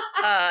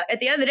 At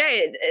the end of the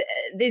day,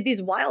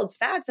 these wild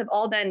facts have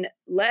all then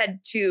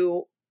led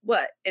to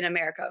what in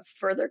America?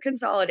 Further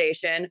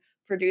consolidation,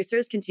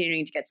 producers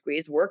continuing to get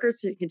squeezed,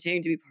 workers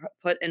continuing to be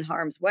put in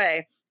harm's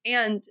way,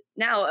 and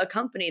now a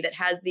company that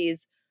has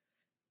these,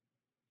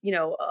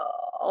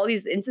 all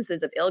these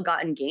instances of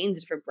ill-gotten gains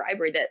and different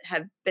bribery that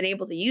have been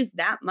able to use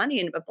that money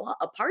and a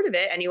part of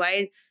it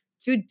anyway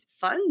to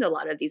fund a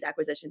lot of these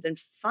acquisitions and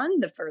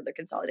fund the further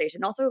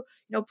consolidation. Also,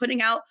 putting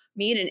out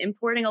meat and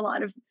importing a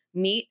lot of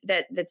meat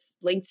that's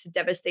linked to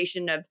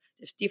deforestation in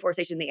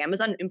the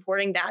Amazon,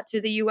 importing that to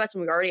the US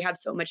when we already have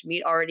so much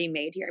meat already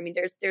made here. I mean,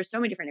 there's so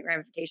many different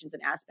ramifications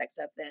and aspects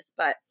of this,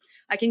 but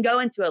I can go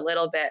into a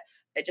little bit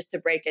just to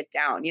break it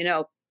down.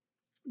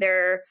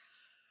 There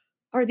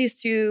are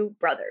these 2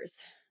 brothers,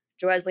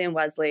 Joesley and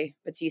Wesley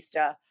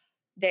Batista.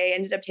 They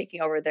ended up taking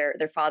over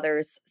their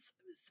father's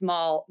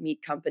small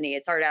meat company.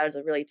 It started out as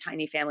a really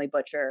tiny family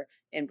butcher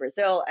in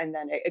Brazil, and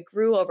then it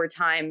grew over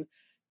time.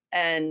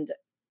 And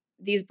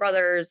these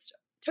brothers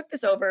took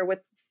this over with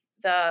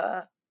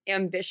the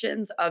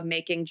ambitions of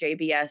making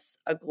JBS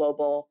a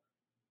global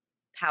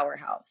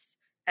powerhouse.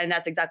 And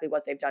that's exactly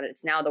what they've done.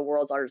 It's now the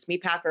world's largest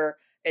meat packer.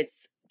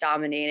 It's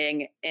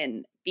dominating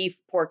in beef,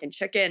 pork, and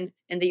chicken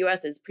in the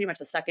US, is pretty much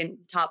the second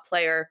top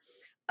player.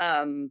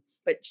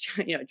 But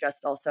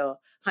just also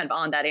kind of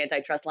on that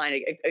antitrust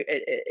line,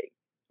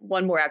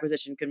 one more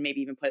acquisition could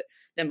maybe even put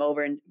them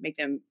over and make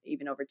them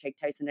even overtake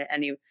Tyson at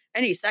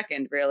any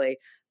second, really.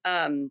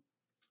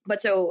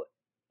 But so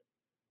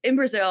in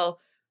Brazil,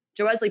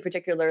 Joe Wesley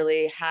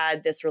particularly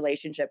had this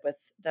relationship with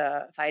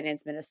the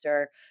finance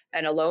minister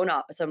and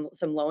some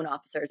loan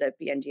officers at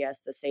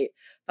BNDES, the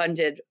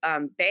state-funded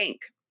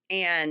bank,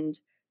 and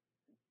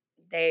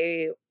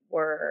they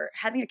were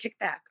having a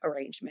kickback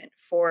arrangement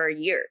for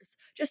years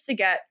just to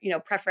get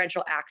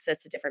preferential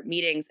access to different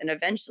meetings, and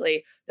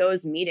eventually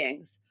those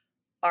meetings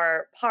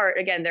are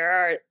again, there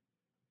are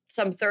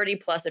some 30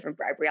 plus different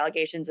bribery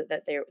allegations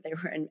that they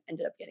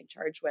ended up getting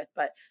charged with,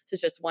 but this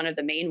is just one of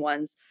the main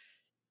ones.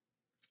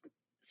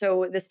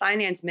 So this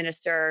finance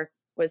minister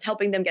was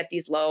helping them get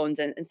these loans,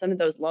 and some of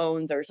those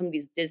loans or some of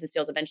these business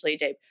deals, eventually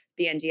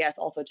BNDES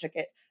also took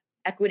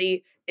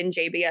equity in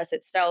JBS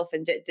itself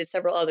and did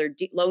several other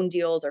loan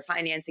deals or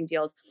financing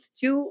deals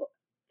to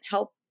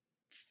help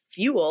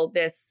fuel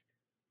this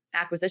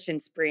acquisition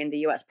spree in the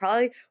US.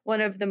 Probably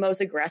one of the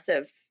most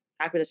aggressive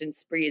acquisition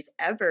sprees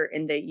ever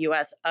in the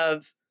US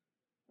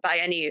by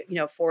any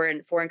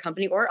foreign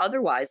company or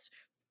otherwise.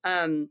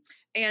 And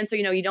so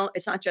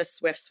it's not just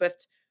Swift.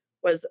 Swift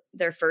was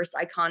their first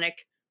iconic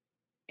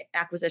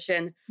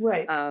acquisition,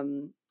 right?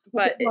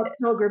 But they bought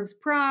Pilgrim's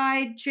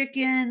Pride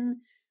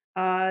chicken.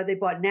 They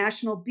bought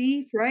National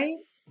Beef, right?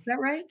 Is that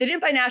right? They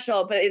didn't buy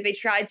National, but they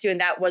tried to, and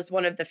that was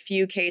one of the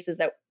few cases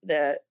that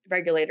the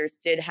regulators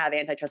did have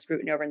antitrust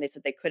scrutiny over, and they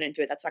said they couldn't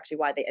do it. That's actually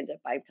why they ended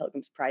up buying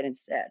Pilgrim's Pride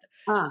instead.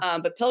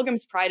 But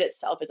Pilgrim's Pride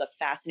itself is a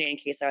fascinating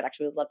case I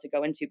would love to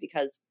go into,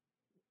 because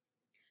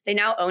they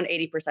now own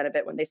 80% of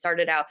it. When they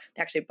started out,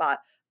 they actually bought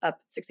up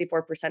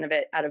 64% of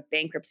it out of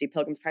bankruptcy.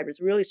 Pilgrim's Pride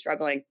was really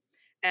struggling,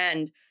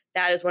 and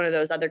that is one of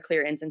those other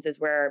clear instances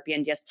where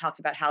BNDES talked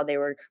about how they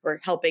were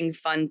helping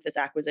fund this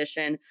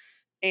acquisition.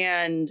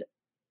 And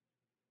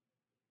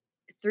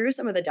through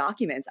some of the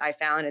documents I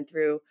found, and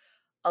through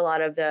a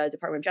lot of the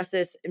Department of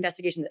Justice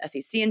investigation, the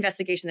SEC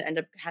investigation that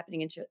ended up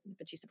happening into the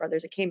Batista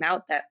brothers, it came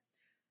out that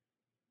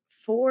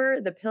for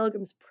the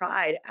Pilgrim's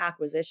Pride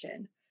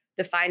acquisition,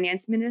 the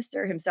finance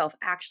minister himself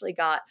actually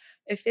got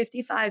a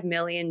 $55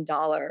 million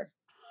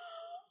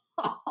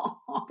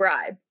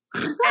bribe.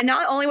 And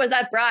not only was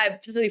that bribe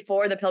specifically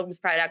for the Pilgrim's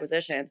Pride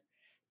acquisition,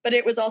 but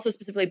it was also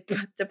specifically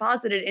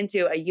deposited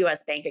into a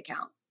U.S. bank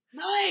account.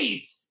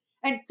 Nice.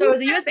 And so it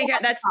was a U.S. bank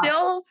account that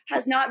still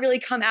has not really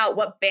come out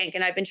what bank.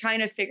 And I've been trying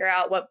to figure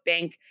out what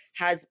bank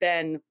has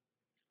been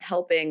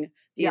helping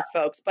these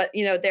folks. But,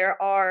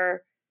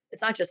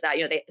 it's not just that,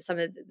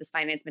 this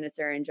finance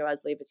minister and Joe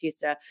Wesley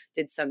Batista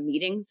did some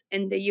meetings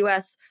in the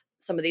U.S.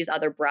 Some of these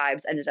other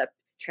bribes ended up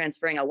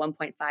transferring a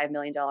 $1.5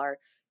 million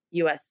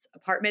U.S.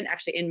 apartment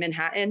actually in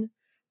Manhattan.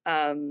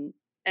 And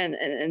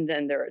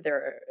then there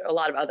are a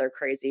lot of other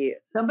crazy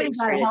things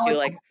traded too.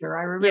 Like,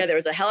 there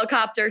was a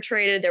helicopter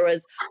traded. There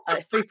was a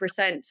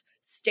 3%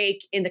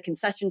 stake in the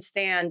concession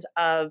stand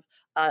of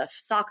a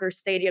soccer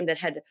stadium that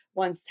had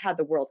once had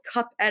the World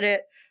Cup at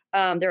it.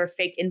 There are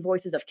fake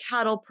invoices of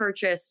cattle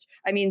purchased.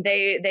 I mean,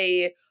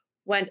 they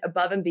went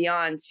above and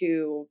beyond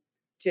to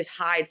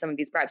hide some of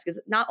these bribes,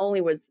 because not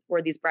only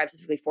were these bribes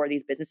specifically for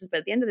these businesses, but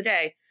at the end of the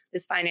day,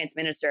 this finance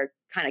minister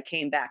kind of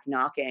came back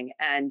knocking,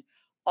 and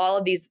all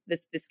of this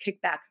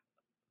kickback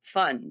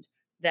fund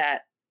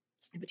that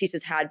the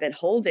Batistas had been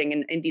holding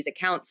in these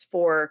accounts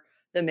for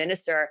the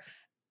minister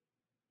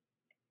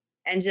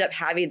ended up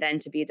having then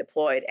to be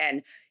deployed.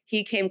 And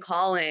he came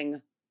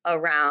calling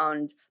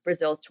around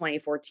Brazil's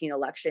 2014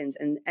 elections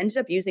and ended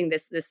up using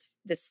this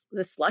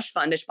slush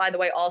fund, which, by the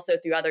way, also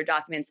through other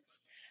documents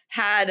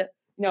had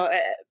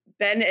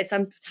been at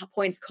some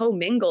points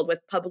commingled with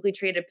publicly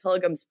traded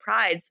Pilgrim's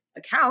Pride's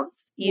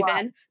accounts.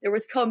 Even there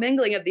was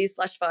commingling of these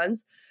slush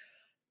funds.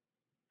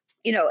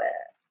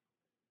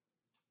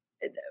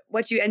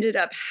 What you ended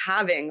up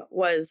having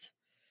was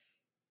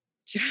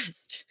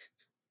just,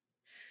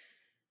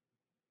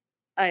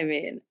 I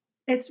mean,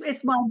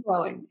 it's mind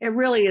blowing. It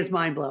really is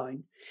mind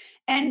blowing.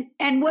 And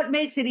what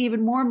makes it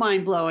even more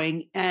mind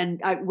blowing,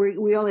 and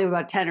we only have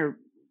about 10 or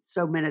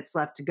so minutes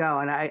left to go,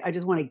 and I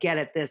just want to get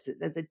at this,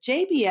 that the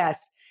JBS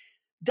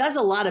does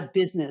a lot of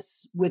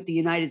business with the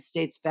United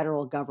States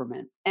federal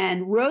government.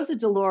 And Rosa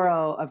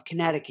DeLauro of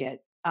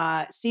Connecticut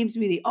seems to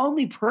be the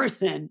only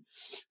person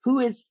who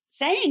is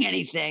saying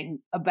anything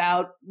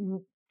about,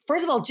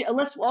 first of all,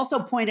 let's also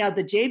point out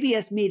that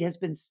JBS meat has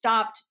been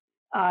stopped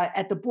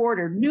at the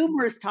border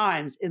numerous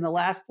times in the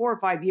last 4 or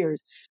 5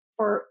 years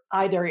for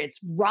either it's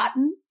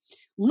rotten,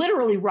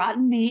 literally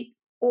rotten meat,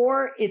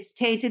 or it's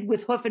tainted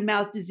with hoof and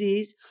mouth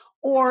disease,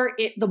 or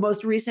the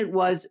most recent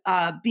was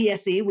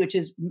BSE, which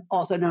is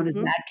also known as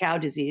Mhm. mad cow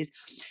disease.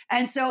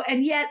 And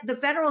yet the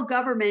federal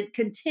government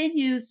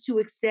continues to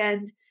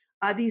extend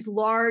these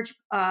large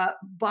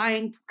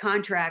buying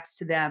contracts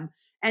to them.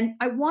 And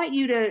I want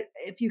you to,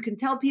 if you can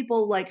tell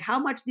people like how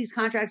much these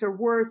contracts are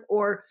worth,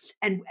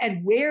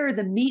 and where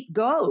the meat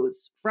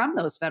goes from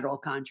those federal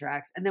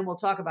contracts, and then we'll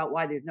talk about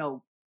why there's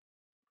no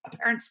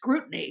apparent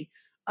scrutiny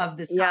of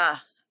this. Yeah.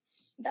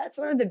 That's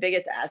one of the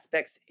biggest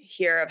aspects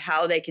here of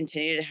how they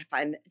continue to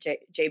find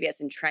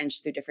JBS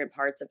entrenched through different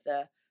parts of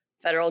the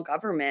federal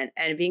government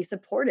and being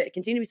supported,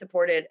 continue to be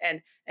supported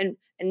and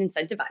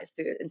incentivized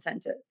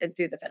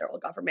through the federal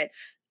government.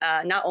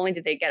 Not only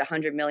did they get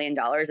 $100 million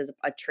as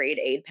a trade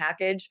aid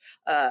package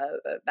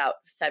about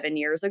 7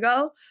 years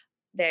ago,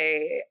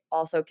 they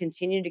also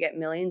continue to get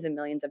millions and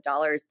millions of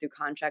dollars through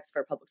contracts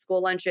for public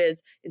school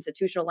lunches,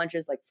 institutional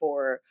lunches, like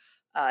for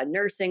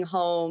nursing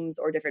homes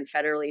or different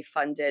federally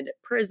funded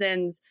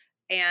prisons.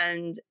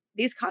 And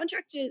these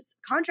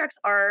contracts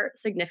are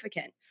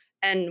significant.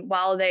 And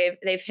while they've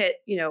hit,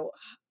 in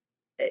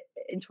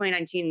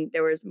 2019,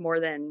 there was more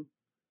than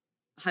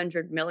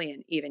 100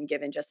 million even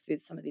given just through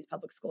some of these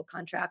public school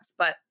contracts.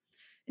 But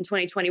in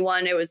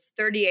 2021, it was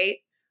 38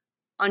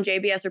 on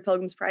JBS or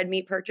Pilgrim's Pride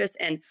meat purchase.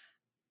 And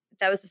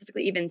that was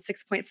specifically even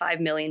 $6.5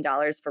 million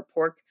for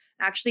pork,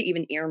 actually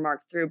even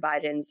earmarked through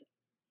Biden's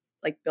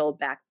like Build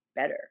Back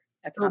Better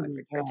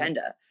economic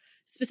agenda,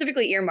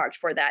 specifically earmarked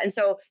for that. And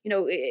so,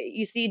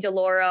 you see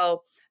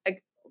DeLauro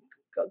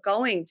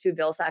going to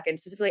Vilsack and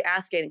specifically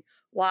asking,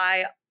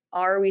 why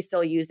are we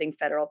still using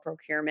federal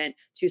procurement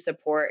to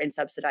support and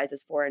subsidize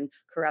this foreign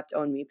corrupt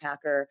owned meat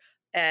packer?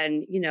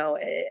 And,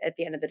 at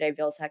the end of the day,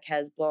 Vilsack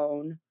has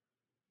blown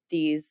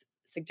these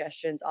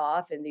suggestions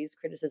off and these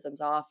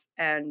criticisms off.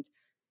 And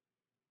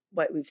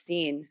what we've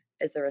seen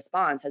as the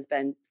response has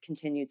been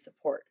continued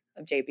support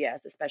of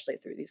JBS, especially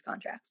through these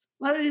contracts.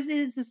 Well, it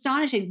is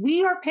astonishing.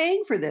 We are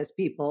paying for this,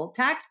 people.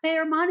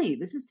 Taxpayer money.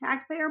 This is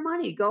taxpayer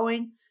money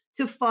going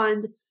to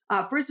fund,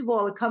 first of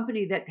all, a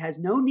company that has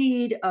no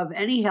need of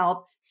any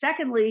help.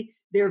 Secondly,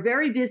 they're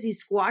very busy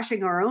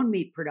squashing our own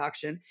meat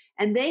production,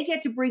 and they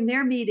get to bring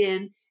their meat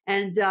in,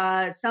 and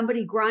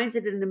somebody grinds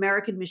it in an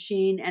American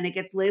machine, and it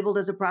gets labeled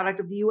as a product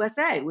of the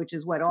USA, which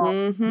is what all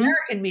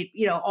American meat,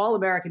 all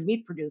American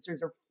meat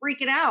producers are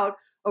freaking out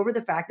over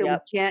the fact that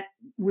we can't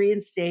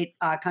reinstate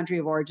country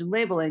of origin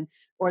labeling,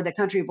 or the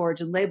country of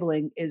origin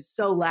labeling is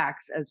so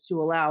lax as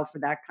to allow for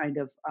that kind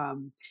of,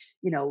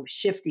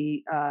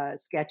 shifty,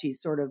 sketchy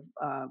sort of,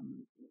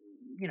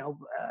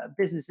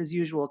 business as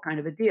usual kind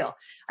of a deal.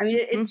 I mean,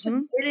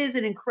 it is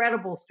an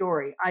incredible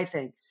story, I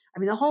think. I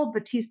mean, the whole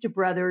Batista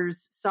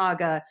Brothers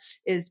saga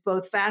is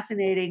both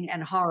fascinating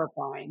and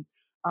horrifying.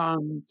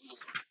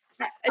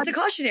 It's a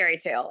cautionary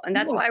tale. And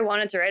that's why I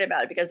wanted to write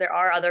about it, because there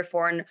are other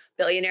foreign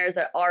billionaires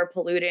that are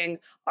polluting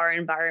our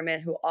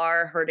environment, who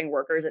are hurting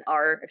workers and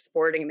are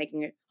exporting and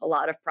making a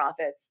lot of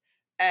profits.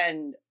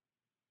 And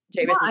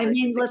JBS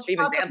is an extreme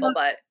example,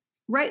 but...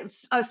 Right.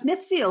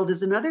 Smithfield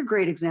is another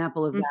great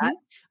example of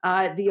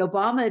that. The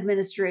Obama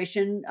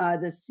administration,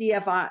 the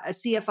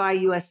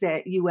CFI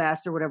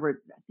US or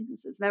whatever, I think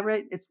is that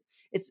right? It's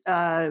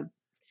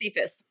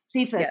CFIUS.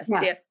 CFIUS,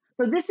 yeah.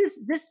 So this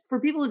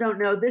for people who don't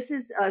know, this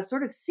is a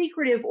sort of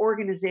secretive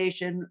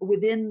organization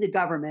within the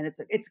government.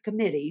 It's a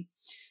committee.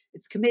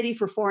 It's Committee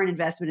for Foreign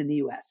Investment in the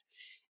U.S.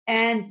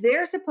 And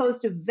they're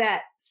supposed to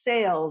vet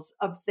sales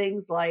of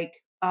things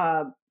like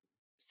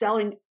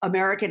selling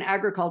American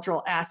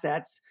agricultural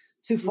assets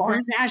to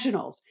foreign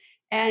nationals.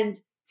 And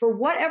for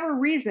whatever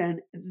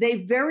reason, they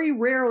very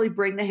rarely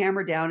bring the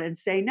hammer down and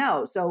say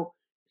no. So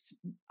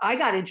I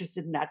got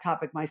interested in that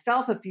topic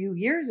myself a few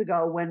years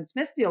ago when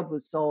Smithfield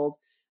was sold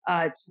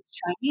to the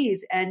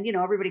Chinese. And,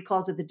 everybody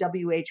calls it the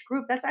WH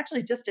Group. That's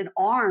actually just an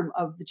arm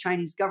of the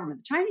Chinese government.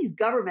 The Chinese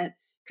government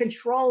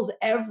controls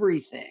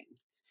everything.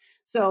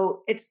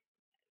 So it's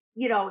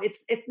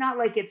not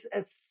like it's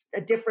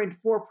a different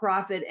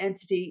for-profit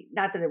entity.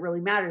 Not that it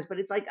really matters, but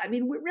it's like, I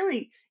mean,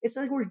 it's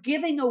like we're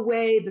giving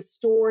away the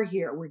store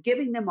here. We're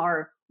giving them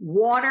our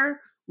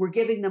water. We're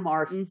giving them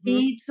our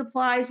feed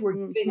supplies.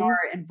 We're giving our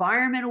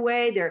environment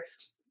away.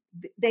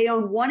 They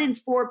own 1 in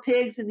 4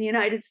 pigs in the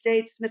United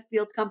States.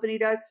 Smithfield Company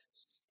does.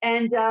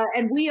 And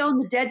we own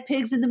the dead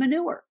pigs and the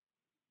manure.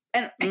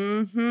 And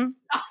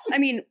I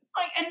mean,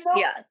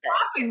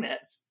 stopping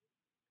this.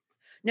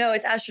 No,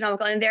 it's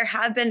astronomical. And there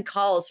have been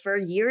calls for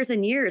years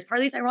and years. Part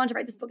of the reason I wanted to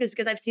write this book is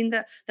because I've seen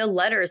the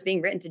letters being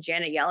written to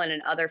Janet Yellen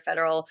and other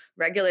federal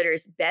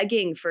regulators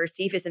begging for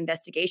CFIUS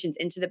investigations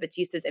into the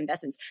Batista's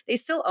investments. They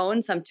still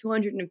own some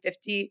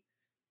 250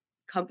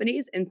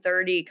 companies in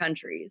 30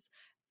 countries.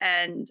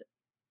 And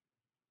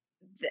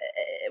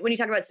when you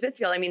talk about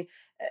Smithfield, I mean,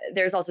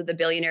 there's also the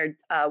billionaire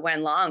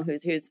Wen Long,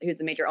 who's the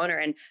major owner.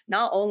 And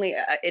not only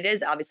it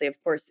is obviously, of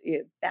course,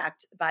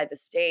 backed by the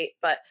state,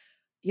 but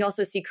you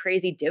also see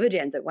crazy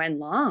dividends that Wen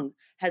Long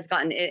has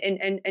gotten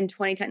in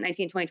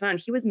 2019, 2021.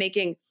 He was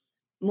making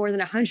more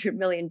than $100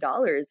 million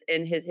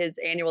in his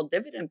annual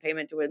dividend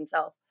payment to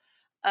himself.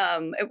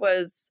 It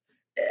was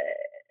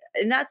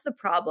And that's the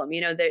problem.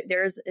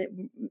 There's a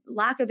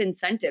lack of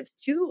incentives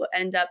to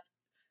end up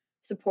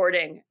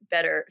supporting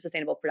better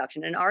sustainable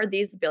production. And are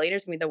these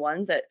billionaires going to be the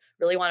ones that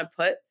really want to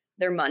put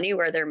their money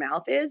where their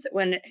mouth is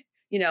when,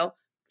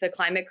 the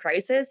climate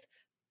crisis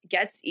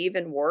gets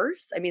even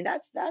worse? I mean,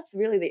 that's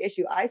really the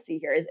issue I see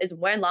here is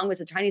when long is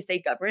the Chinese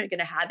state government going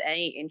to have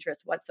any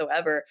interest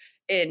whatsoever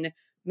in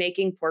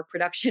making pork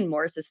production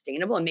more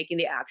sustainable and making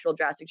the actual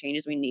drastic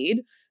changes we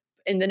need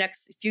in the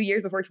next few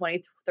years before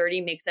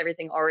 2030 makes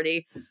everything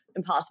already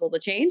impossible to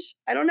change?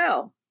 I don't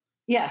know.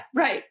 Yeah,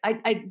 right.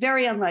 I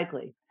very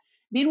unlikely.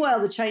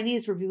 Meanwhile, the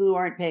Chinese, for people who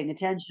aren't paying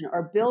attention,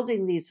 are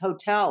building these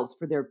hotels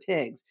for their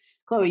pigs.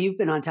 Chloe, you've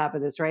been on top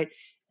of this, right?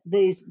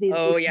 These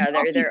Oh yeah,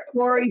 they're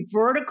multi-story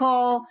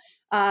vertical,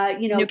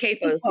 new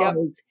CAFOs. Yep.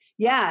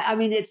 Yeah, I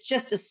mean, it's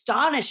just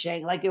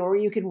astonishing. Like, where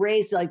you can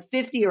raise like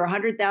 50 or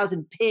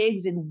 100,000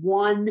 pigs in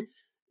one,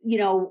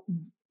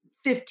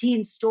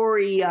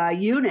 15-story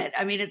unit.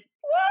 I mean, it's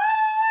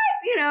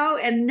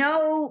what? And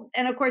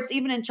of course,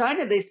 even in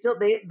China,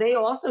 they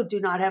also do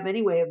not have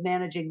any way of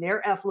managing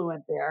their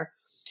effluent there.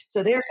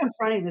 So they're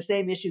confronting the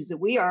same issues that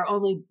we are,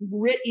 only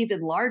writ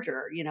even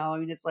larger. I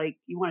mean, it's like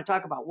you want to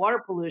talk about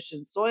water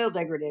pollution, soil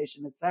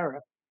degradation, et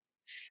cetera.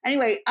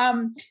 Anyway,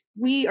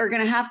 we are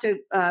going to have to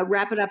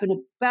wrap it up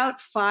in about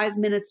 5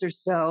 minutes or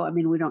so. I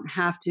mean, we don't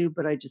have to,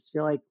 but I just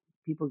feel like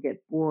people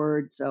get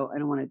bored, so I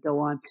don't want to go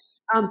on.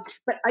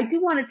 But I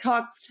do want to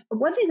talk.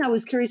 One thing I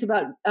was curious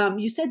about,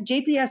 you said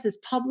JBS is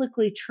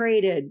publicly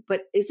traded,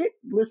 but is it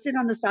listed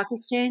on the stock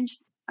exchange?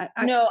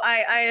 No,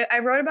 I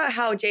wrote about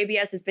how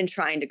JBS has been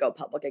trying to go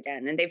public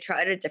again, and they've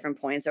tried at different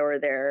points over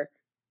their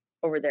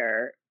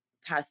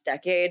past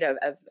decade of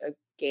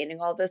gaining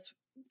all this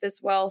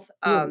wealth.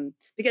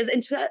 Because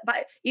the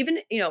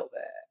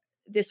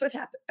Swift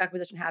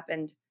acquisition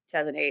happened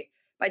 2008.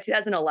 By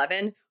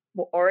 2011,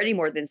 already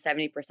more than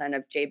 70%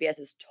 of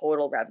JBS's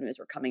total revenues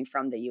were coming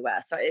from the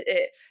U.S. So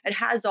it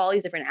has all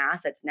these different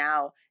assets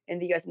now in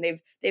the U.S. and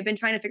they've been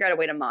trying to figure out a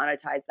way to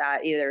monetize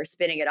that, either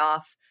spinning it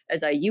off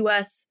as a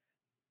U.S.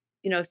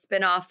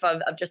 spin-off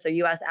of just the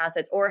U.S.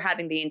 assets, or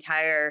having the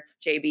entire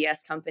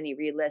JBS company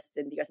relist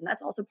in the U.S. And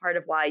that's also part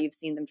of why you've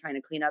seen them trying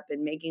to clean up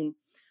and making,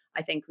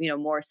 I think,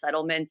 more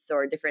settlements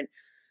or different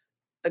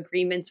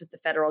agreements with the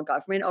federal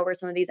government over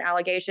some of these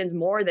allegations,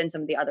 more than some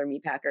of the other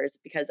meat packers,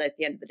 because at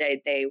the end of the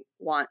day, they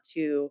want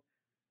to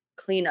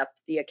clean up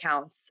the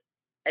accounts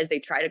as they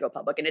try to go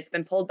public. And it's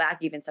been pulled back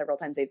even several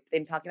times. They've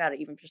been talking about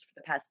it even just for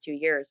the past 2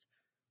 years,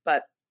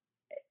 but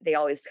they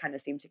always kind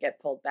of seem to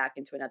get pulled back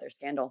into another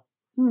scandal.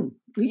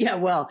 Yeah,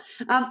 well,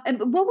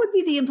 and what would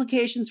be the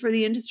implications for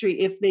the industry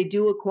if they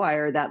do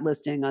acquire that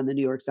listing on the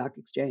New York Stock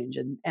Exchange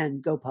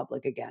and go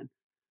public again?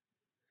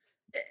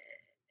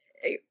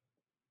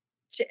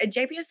 A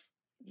JBS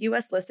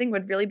U.S. listing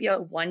would really be a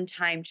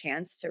one-time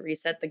chance to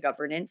reset the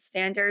governance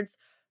standards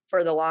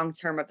for the long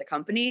term of the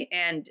company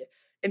and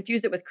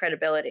infuse it with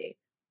credibility.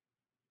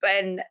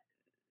 And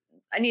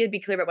I need to be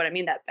clear about what I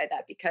mean by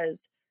that,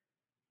 because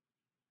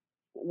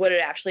would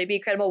it actually be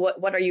credible?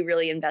 What are you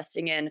really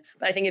investing in?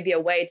 But I think it'd be a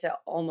way to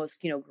almost,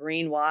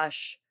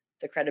 greenwash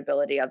the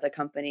credibility of the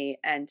company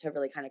and to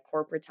really kind of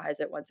corporatize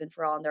it once and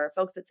for all. And there are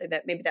folks that say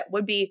that maybe that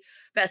would be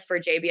best for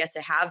JBS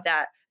to have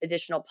that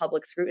additional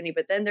public scrutiny.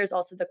 But then there's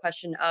also the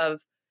question of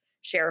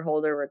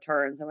shareholder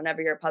returns. And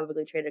whenever you're a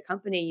publicly traded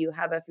company, you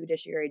have a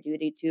fiduciary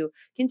duty to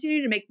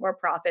continue to make more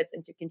profits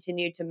and to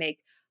continue to make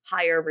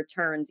higher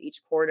returns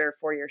each quarter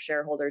for your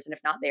shareholders. And if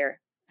not, they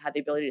have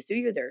the ability to sue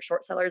you. There are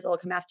short sellers that will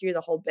come after you,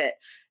 the whole bit.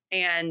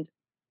 And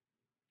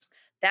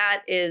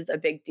that is a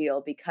big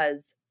deal,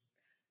 because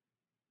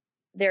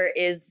there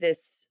is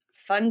this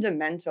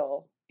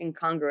fundamental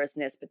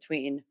incongruousness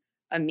between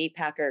a meat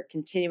packer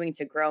continuing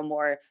to grow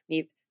more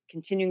meat,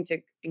 continuing to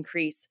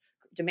increase,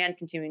 demand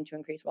continuing to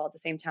increase, while at the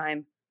same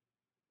time,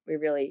 we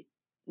really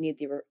need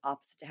the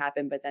opposite to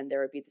happen. But then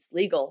there would be this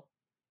legal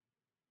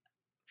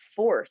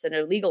force and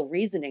a legal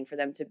reasoning for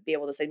them to be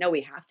able to say, no,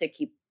 we have to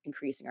keep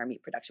increasing our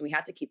meat production. We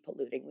have to keep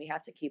polluting. We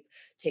have to keep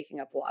taking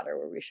up water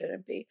where we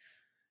shouldn't be.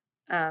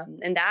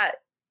 And that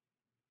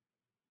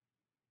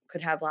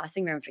could have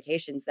lasting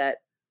ramifications that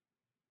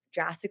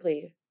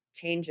drastically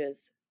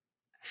changes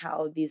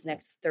how these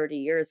next 30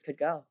 years could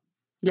go.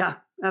 Yeah,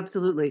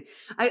 absolutely.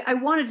 I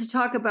wanted to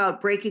talk about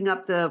breaking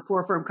up the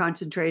 4 firm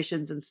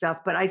concentrations and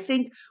stuff, but I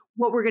think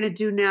what we're going to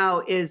do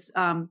now is,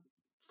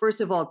 first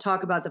of all,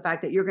 talk about the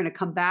fact that you're going to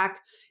come back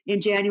in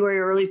January,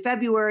 early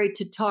February,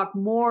 to talk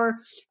more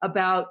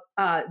about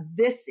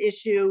this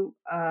issue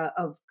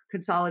of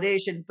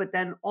consolidation, but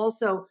then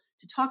also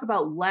to talk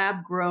about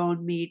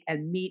lab-grown meat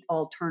and meat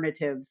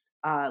alternatives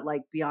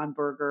like Beyond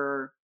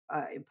Burger,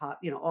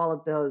 all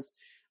of those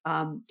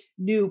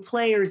new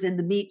players in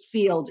the meat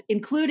field,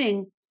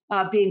 including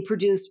being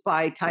produced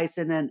by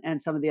Tyson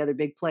and some of the other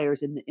big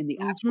players in the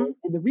actual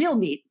in the real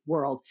meat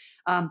world.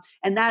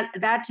 And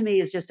that to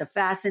me is just a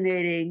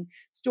fascinating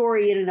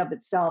story in and of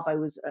itself. I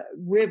was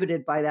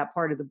riveted by that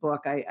part of the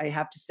book, I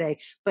have to say.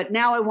 But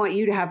now I want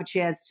you to have a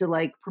chance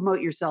to promote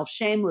yourself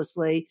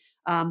shamelessly.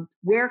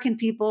 Where can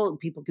people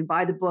can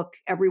buy the book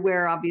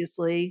everywhere,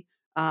 obviously.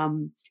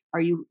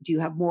 Do you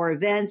have more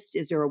events?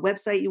 Is there a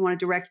website you want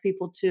to direct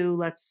people to?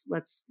 Let's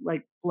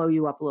like blow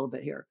you up a little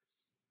bit here.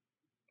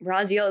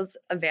 Raw Deal is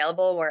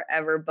available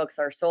wherever books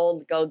are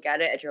sold. Go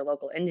get it at your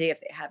local indie. If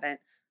they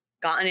haven't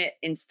gotten it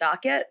in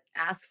stock yet,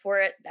 ask for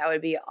it. That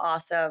would be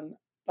awesome.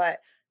 But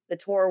the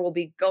tour will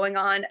be going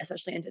on,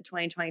 especially into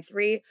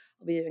 2023.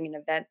 We'll be doing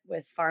an event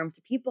with Farm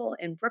to People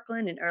in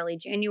Brooklyn in early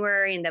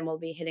January, and then we'll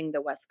be hitting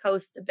the West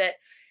Coast a bit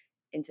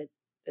into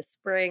the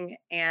spring.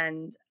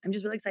 And I'm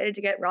just really excited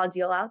to get Raw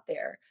Deal out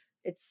there.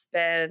 It's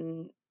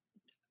been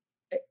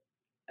a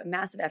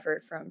massive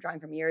effort drawing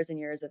from years and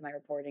years of my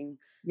reporting.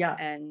 Yeah.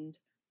 And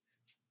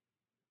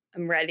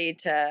I'm ready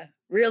to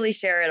really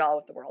share it all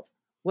with the world.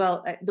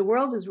 Well, the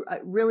world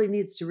really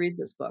needs to read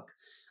this book.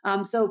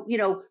 So,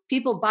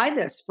 people buy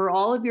this for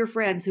all of your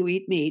friends who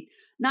eat meat.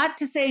 Not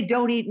to say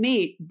don't eat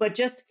meat, but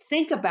just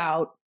think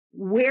about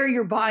where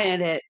you're buying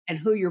it and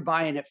who you're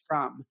buying it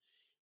from.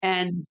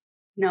 And,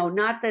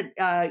 not that,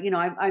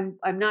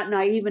 I'm not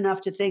naive enough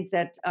to think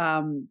that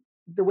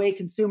the way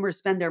consumers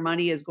spend their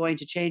money is going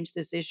to change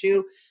this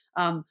issue.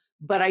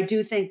 But I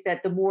do think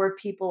that the more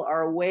people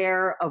are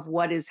aware of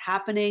what is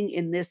happening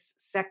in this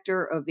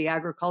sector of the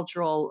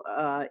agricultural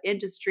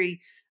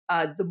industry,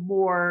 the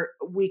more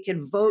we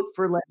can vote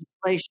for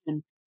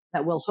legislation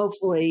that will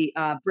hopefully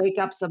break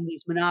up some of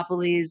these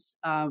monopolies,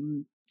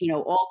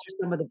 alter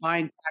some of the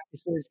buying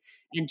practices,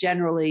 and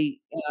generally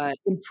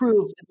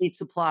improve the meat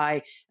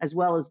supply, as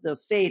well as the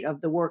fate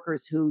of the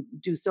workers who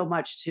do so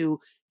much to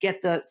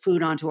get the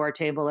food onto our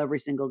table every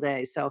single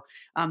day. So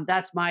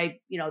that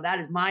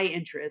is my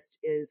interest,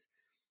 is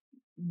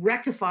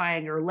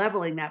rectifying or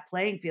leveling that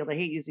playing field. I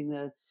hate using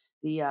the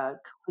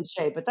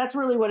cliche, but that's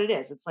really what it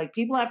is. It's like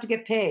people have to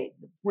get paid.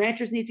 The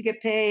ranchers need to get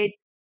paid.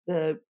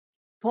 The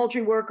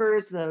poultry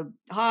workers, the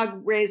hog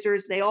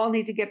raisers, they all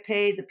need to get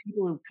paid. The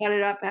people who cut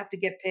it up have to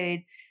get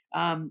paid.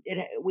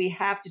 We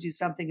have to do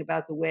something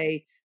about the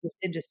way this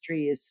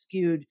industry is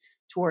skewed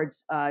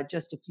towards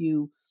just a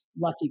few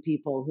lucky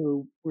people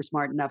who were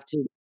smart enough to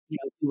do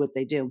what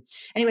they do.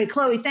 Anyway,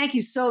 Chloe, thank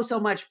you so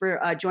much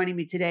for joining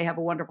me today. Have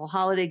a wonderful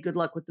holiday. Good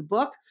luck with the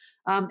book.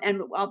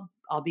 And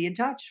I'll be in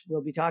touch.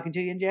 We'll be talking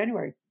to you in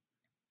January.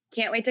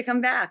 Can't wait to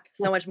come back.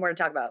 So much more to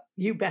talk about.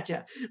 You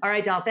betcha. All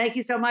right, Dal, thank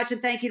you so much.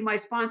 And thank you to my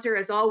sponsor,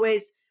 as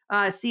always.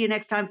 See you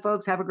next time,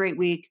 folks. Have a great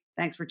week.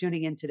 Thanks for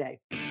tuning in today.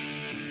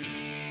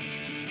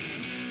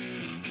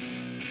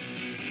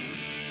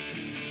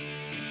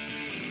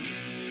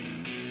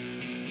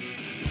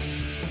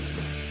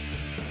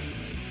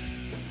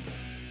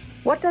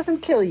 What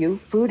Doesn't Kill You,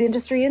 Food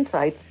Industry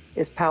Insights,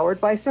 is powered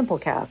by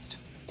Simplecast.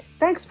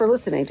 Thanks for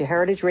listening to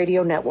Heritage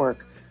Radio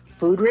Network,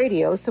 food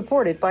radio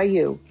supported by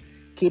you.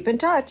 Keep in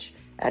touch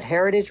at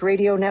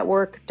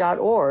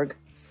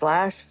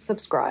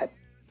heritageradionetwork.org/subscribe.